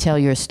finally tell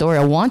your story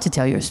or want to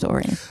tell your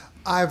story?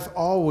 I've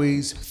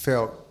always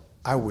felt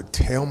I would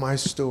tell my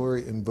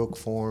story in book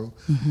form,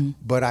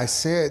 but I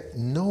said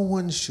no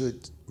one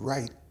should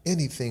write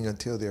anything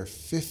until they're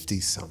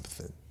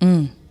 50-something.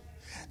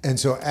 And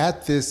so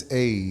at this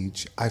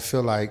age, I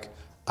feel like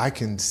I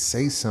can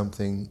say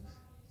something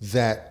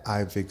that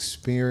I've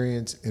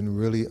experienced and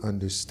really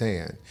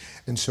understand.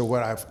 And so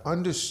what I've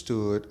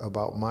understood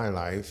about my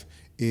life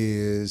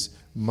is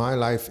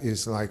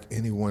like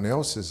anyone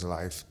else's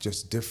life,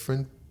 just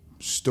different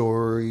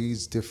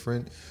stories,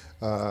 different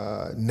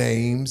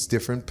names,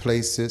 different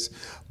places.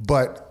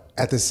 But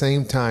at the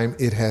same time,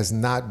 it has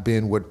not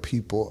been what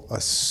people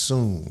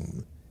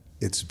assume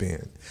it's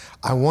been.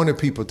 I wanted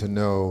people to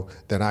know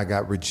that I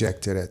got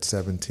rejected at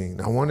 17.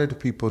 I wanted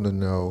people to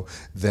know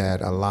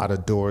that a lot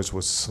of doors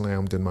were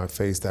slammed in my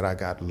face, that I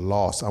got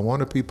lost. I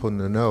wanted people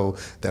to know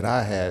that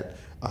I had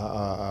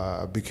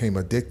became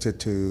addicted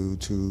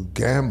to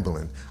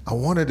gambling. I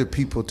wanted the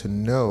people to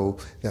know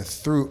that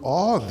through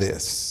all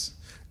this,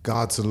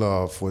 God's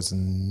love was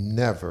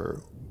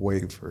never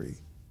wavering.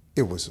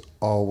 It was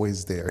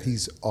always there.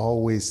 He's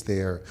always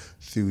there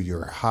through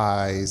your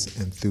highs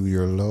and through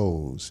your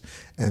lows.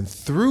 And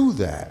through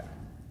that,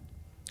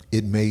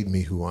 it made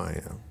me who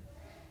I am.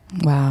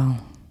 Wow.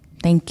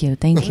 Thank you.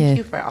 Thank you. Thank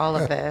you for all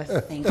of this.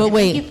 Thank But you.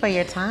 wait. Thank you for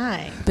your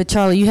time. But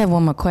Charlie, you have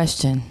one more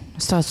question.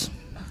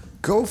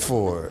 Go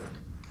for it.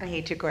 I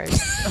hate you, Corey.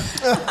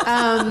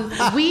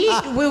 we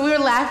were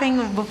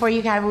laughing before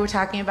you guys, we were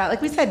talking about,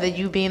 like we said, that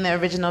you being the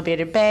original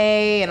Bearded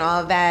Bay and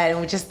all of that, and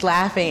we're just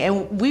laughing.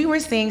 And we were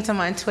seeing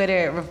someone on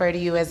Twitter refer to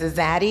you as a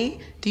zaddy.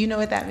 Do you know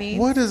what that means?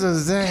 What is a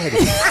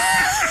zaddy?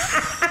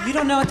 You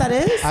don't know what that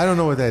is? I don't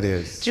know what that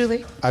is.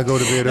 Julie? I go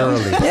to bed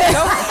early.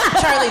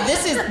 Charlie,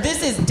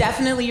 this is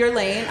definitely your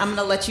lane. I'm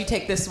gonna let you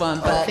take this one.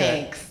 But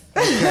thanks.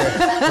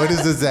 What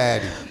is a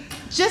zaddy?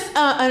 Just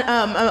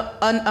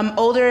an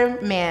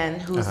older man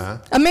who's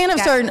a man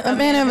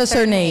of a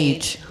certain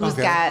age who's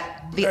got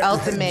the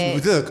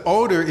ultimate. Look,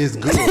 older is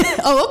good.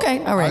 Oh,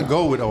 okay, all right. I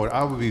go with older.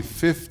 I would be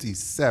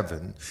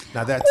 57.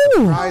 Now that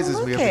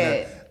surprises me.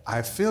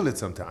 I feel it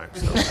sometimes.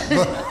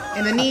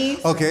 In the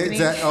knees. Okay,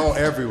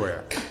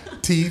 everywhere,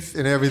 teeth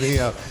and everything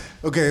else.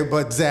 Okay,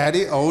 but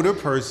zaddy, older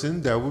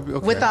person, that would be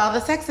okay. With all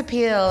the sex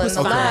appeal and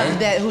the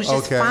love, who's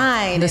just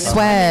fine. The and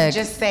swag.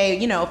 Just say,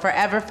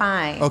 forever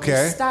fine.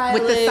 Okay.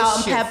 With the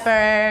salt and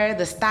pepper,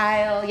 the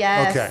style,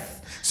 yes. Okay.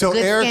 So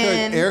Good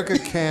Erica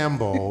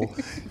Campbell,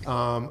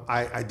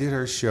 I did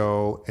her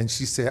show, and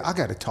she said, I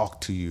got to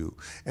talk to you.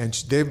 And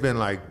they've been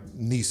like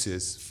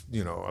nieces,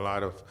 a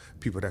lot of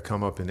people that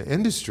come up in the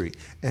industry.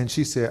 And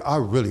she said, I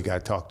really got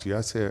to talk to you.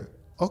 I said,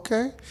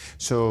 okay.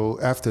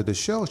 So after the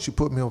show, she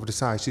put me over the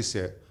side. She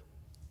said,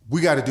 we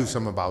got to do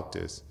something about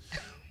this.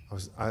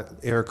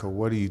 Erica,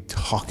 what are you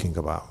talking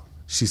about?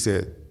 She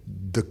said,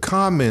 the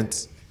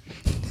comments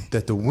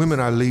that the women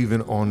are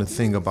leaving on the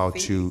thing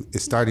about you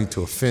is starting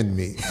to offend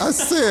me. I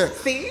said,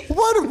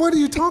 what are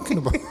you talking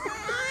about?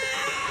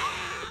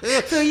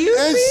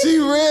 And she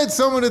read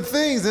some of the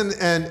things,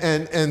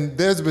 and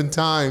there's been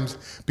times,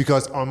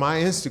 because on my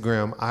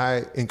Instagram,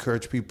 I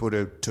encourage people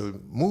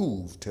to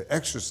move, to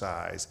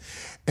exercise.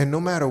 And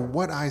no matter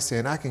what I say,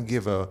 and I can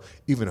give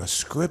even a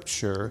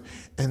scripture,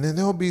 and then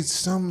there'll be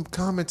some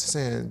comments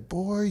saying,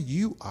 boy,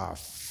 you are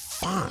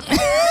fine.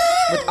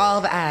 With all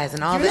the eyes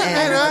and all the N's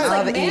and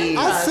all the E's.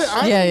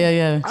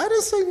 Yeah. I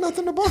didn't say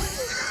nothing about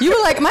it. You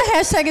were like, my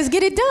hashtag is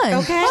get it done.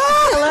 Okay.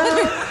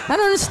 Hello. I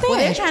don't understand. Well,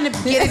 they're trying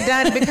to get it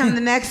done to become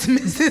the next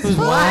Mrs.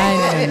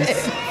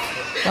 Winans.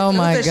 Oh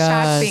my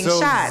God.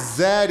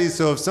 Zaddy,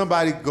 so if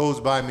somebody goes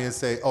by me and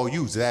say, oh,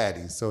 you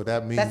Zaddy, so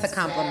that means... That's a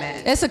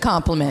compliment. It's a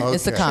compliment. Okay.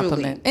 It's a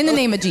compliment. In the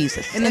name of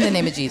Jesus. In the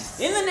name of Jesus.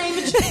 In the name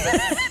of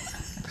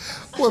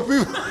Jesus. Well,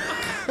 people...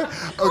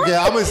 Okay,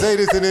 I'm going to say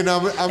this and then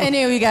I'm... And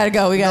then we got to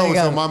go. We got to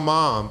go. So my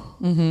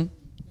mom,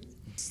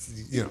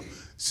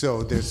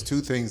 so there's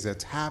two things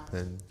that's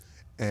happened,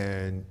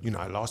 and,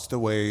 I lost the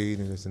weight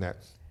and this and that.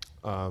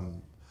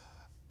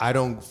 I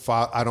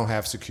don't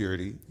have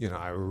security,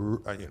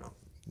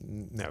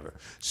 never.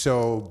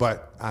 So,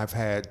 but I've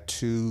had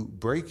 2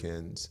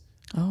 break-ins.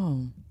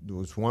 Oh. There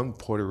was one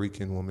Puerto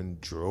Rican woman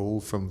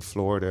drove from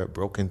Florida,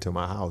 broke into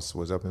my house,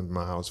 was up in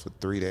my house for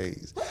 3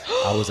 days.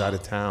 I was out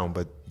of town,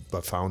 but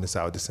found this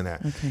out, this and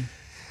that. Okay.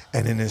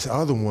 And then this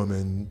other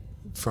woman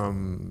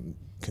from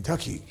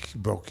Kentucky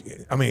broke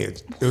in. I mean,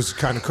 it was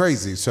kind of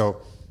crazy.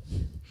 So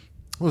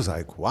I was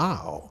like,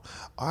 wow,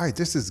 all right,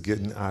 this is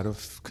getting out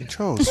of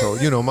control.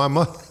 So, my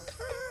mother...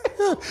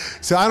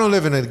 So I don't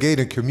live in a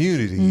gated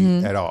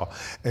community at all.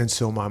 And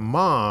so my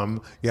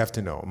mom, you have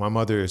to know, my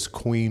mother is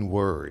Queen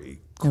Worry,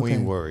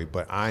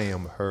 but I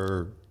am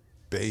her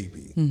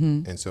baby.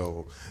 And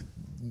so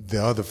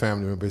the other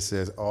family member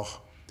says,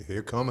 oh,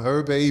 here come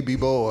her baby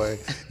boy.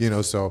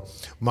 So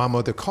my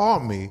mother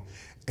called me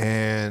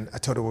And I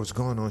told her what was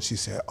going on. She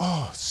said,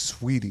 "Oh,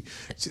 sweetie,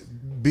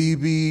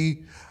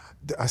 BB."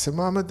 I said,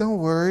 "Mama, don't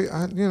worry.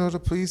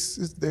 The police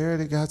is there.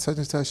 They got such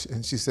and such."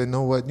 And she said,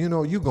 "Know what? You're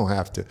going to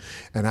have to."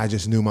 And I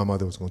just knew my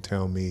mother was going to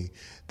tell me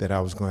that I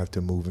was going to have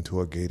to move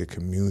into a gated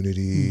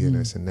community and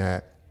this and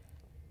that.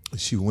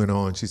 She went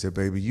on. She said,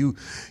 "Baby,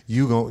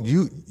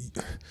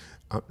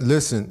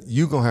 listen,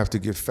 you going to have to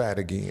get fat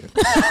again."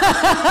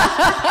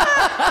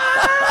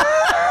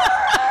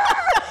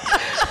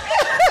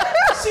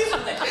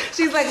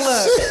 She's like,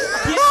 "Look,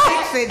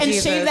 and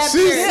shave that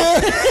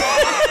beard."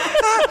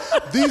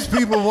 These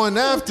people went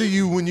after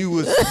you when you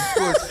was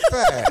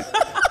fat.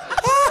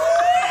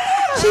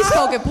 She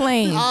spoke it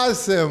plain. I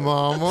said,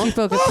 "Mama." She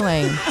spoke it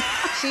plain.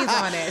 She's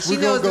on it. She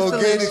We're knows going to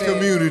go gated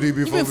community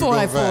before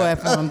we go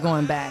back. I'm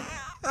going back.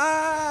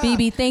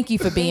 BB, thank you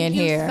for being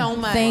here. So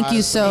much. Thank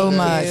you so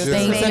much.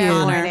 Thank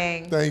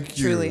you. Thank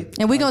you. Truly.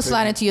 And we're going to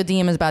slide into your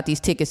DMs about these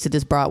tickets to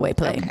this Broadway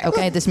play.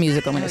 Okay? This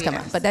musical when it's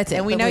coming. But that's it.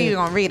 And we know you're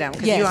going to read them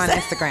because you're on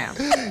Instagram.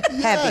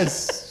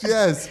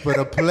 Yes, but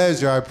a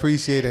pleasure. I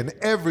appreciate it. And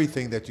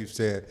everything that you've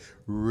said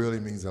really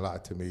means a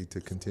lot to me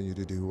to continue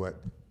to do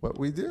what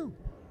we do.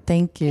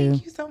 Thank you.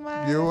 Thank you so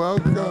much. You're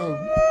welcome.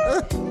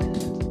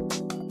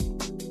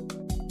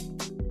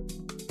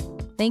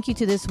 Thank you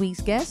to this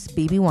week's guest,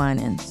 BB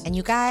Winans. And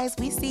you guys,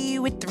 we see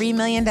you with 3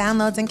 million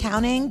downloads and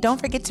counting. Don't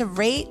forget to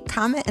rate,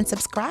 comment, and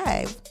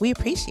subscribe. We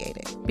appreciate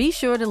it. Be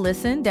sure to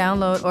listen,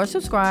 download, or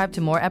subscribe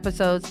to more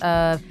episodes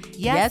of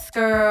Yes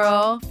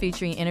Girl,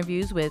 featuring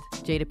interviews with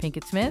Jada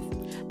Pinkett Smith,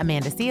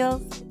 Amanda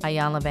Seales,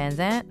 Ayanna Van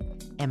Zant,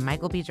 and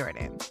Michael B.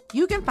 Jordan.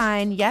 You can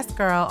find Yes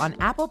Girl on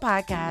Apple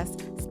Podcasts,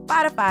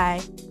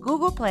 Spotify,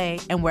 Google Play,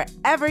 and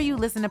wherever you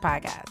listen to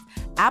podcasts.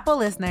 Apple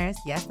listeners,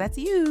 yes, that's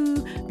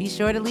you. Be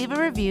sure to leave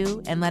a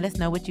review and let us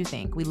know what you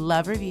think. We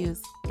love reviews.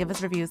 Give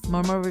us reviews.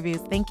 More reviews.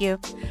 Thank you.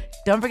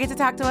 Don't forget to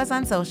talk to us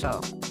on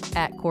social.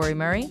 At Corey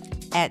Murray,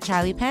 at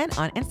Charlie Penn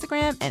on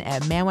Instagram, and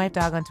at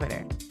ManWifeDog on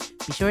Twitter.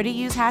 Be sure to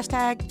use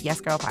hashtag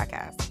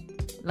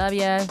YesGirlPodcast. Love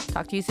ya.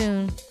 Talk to you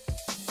soon.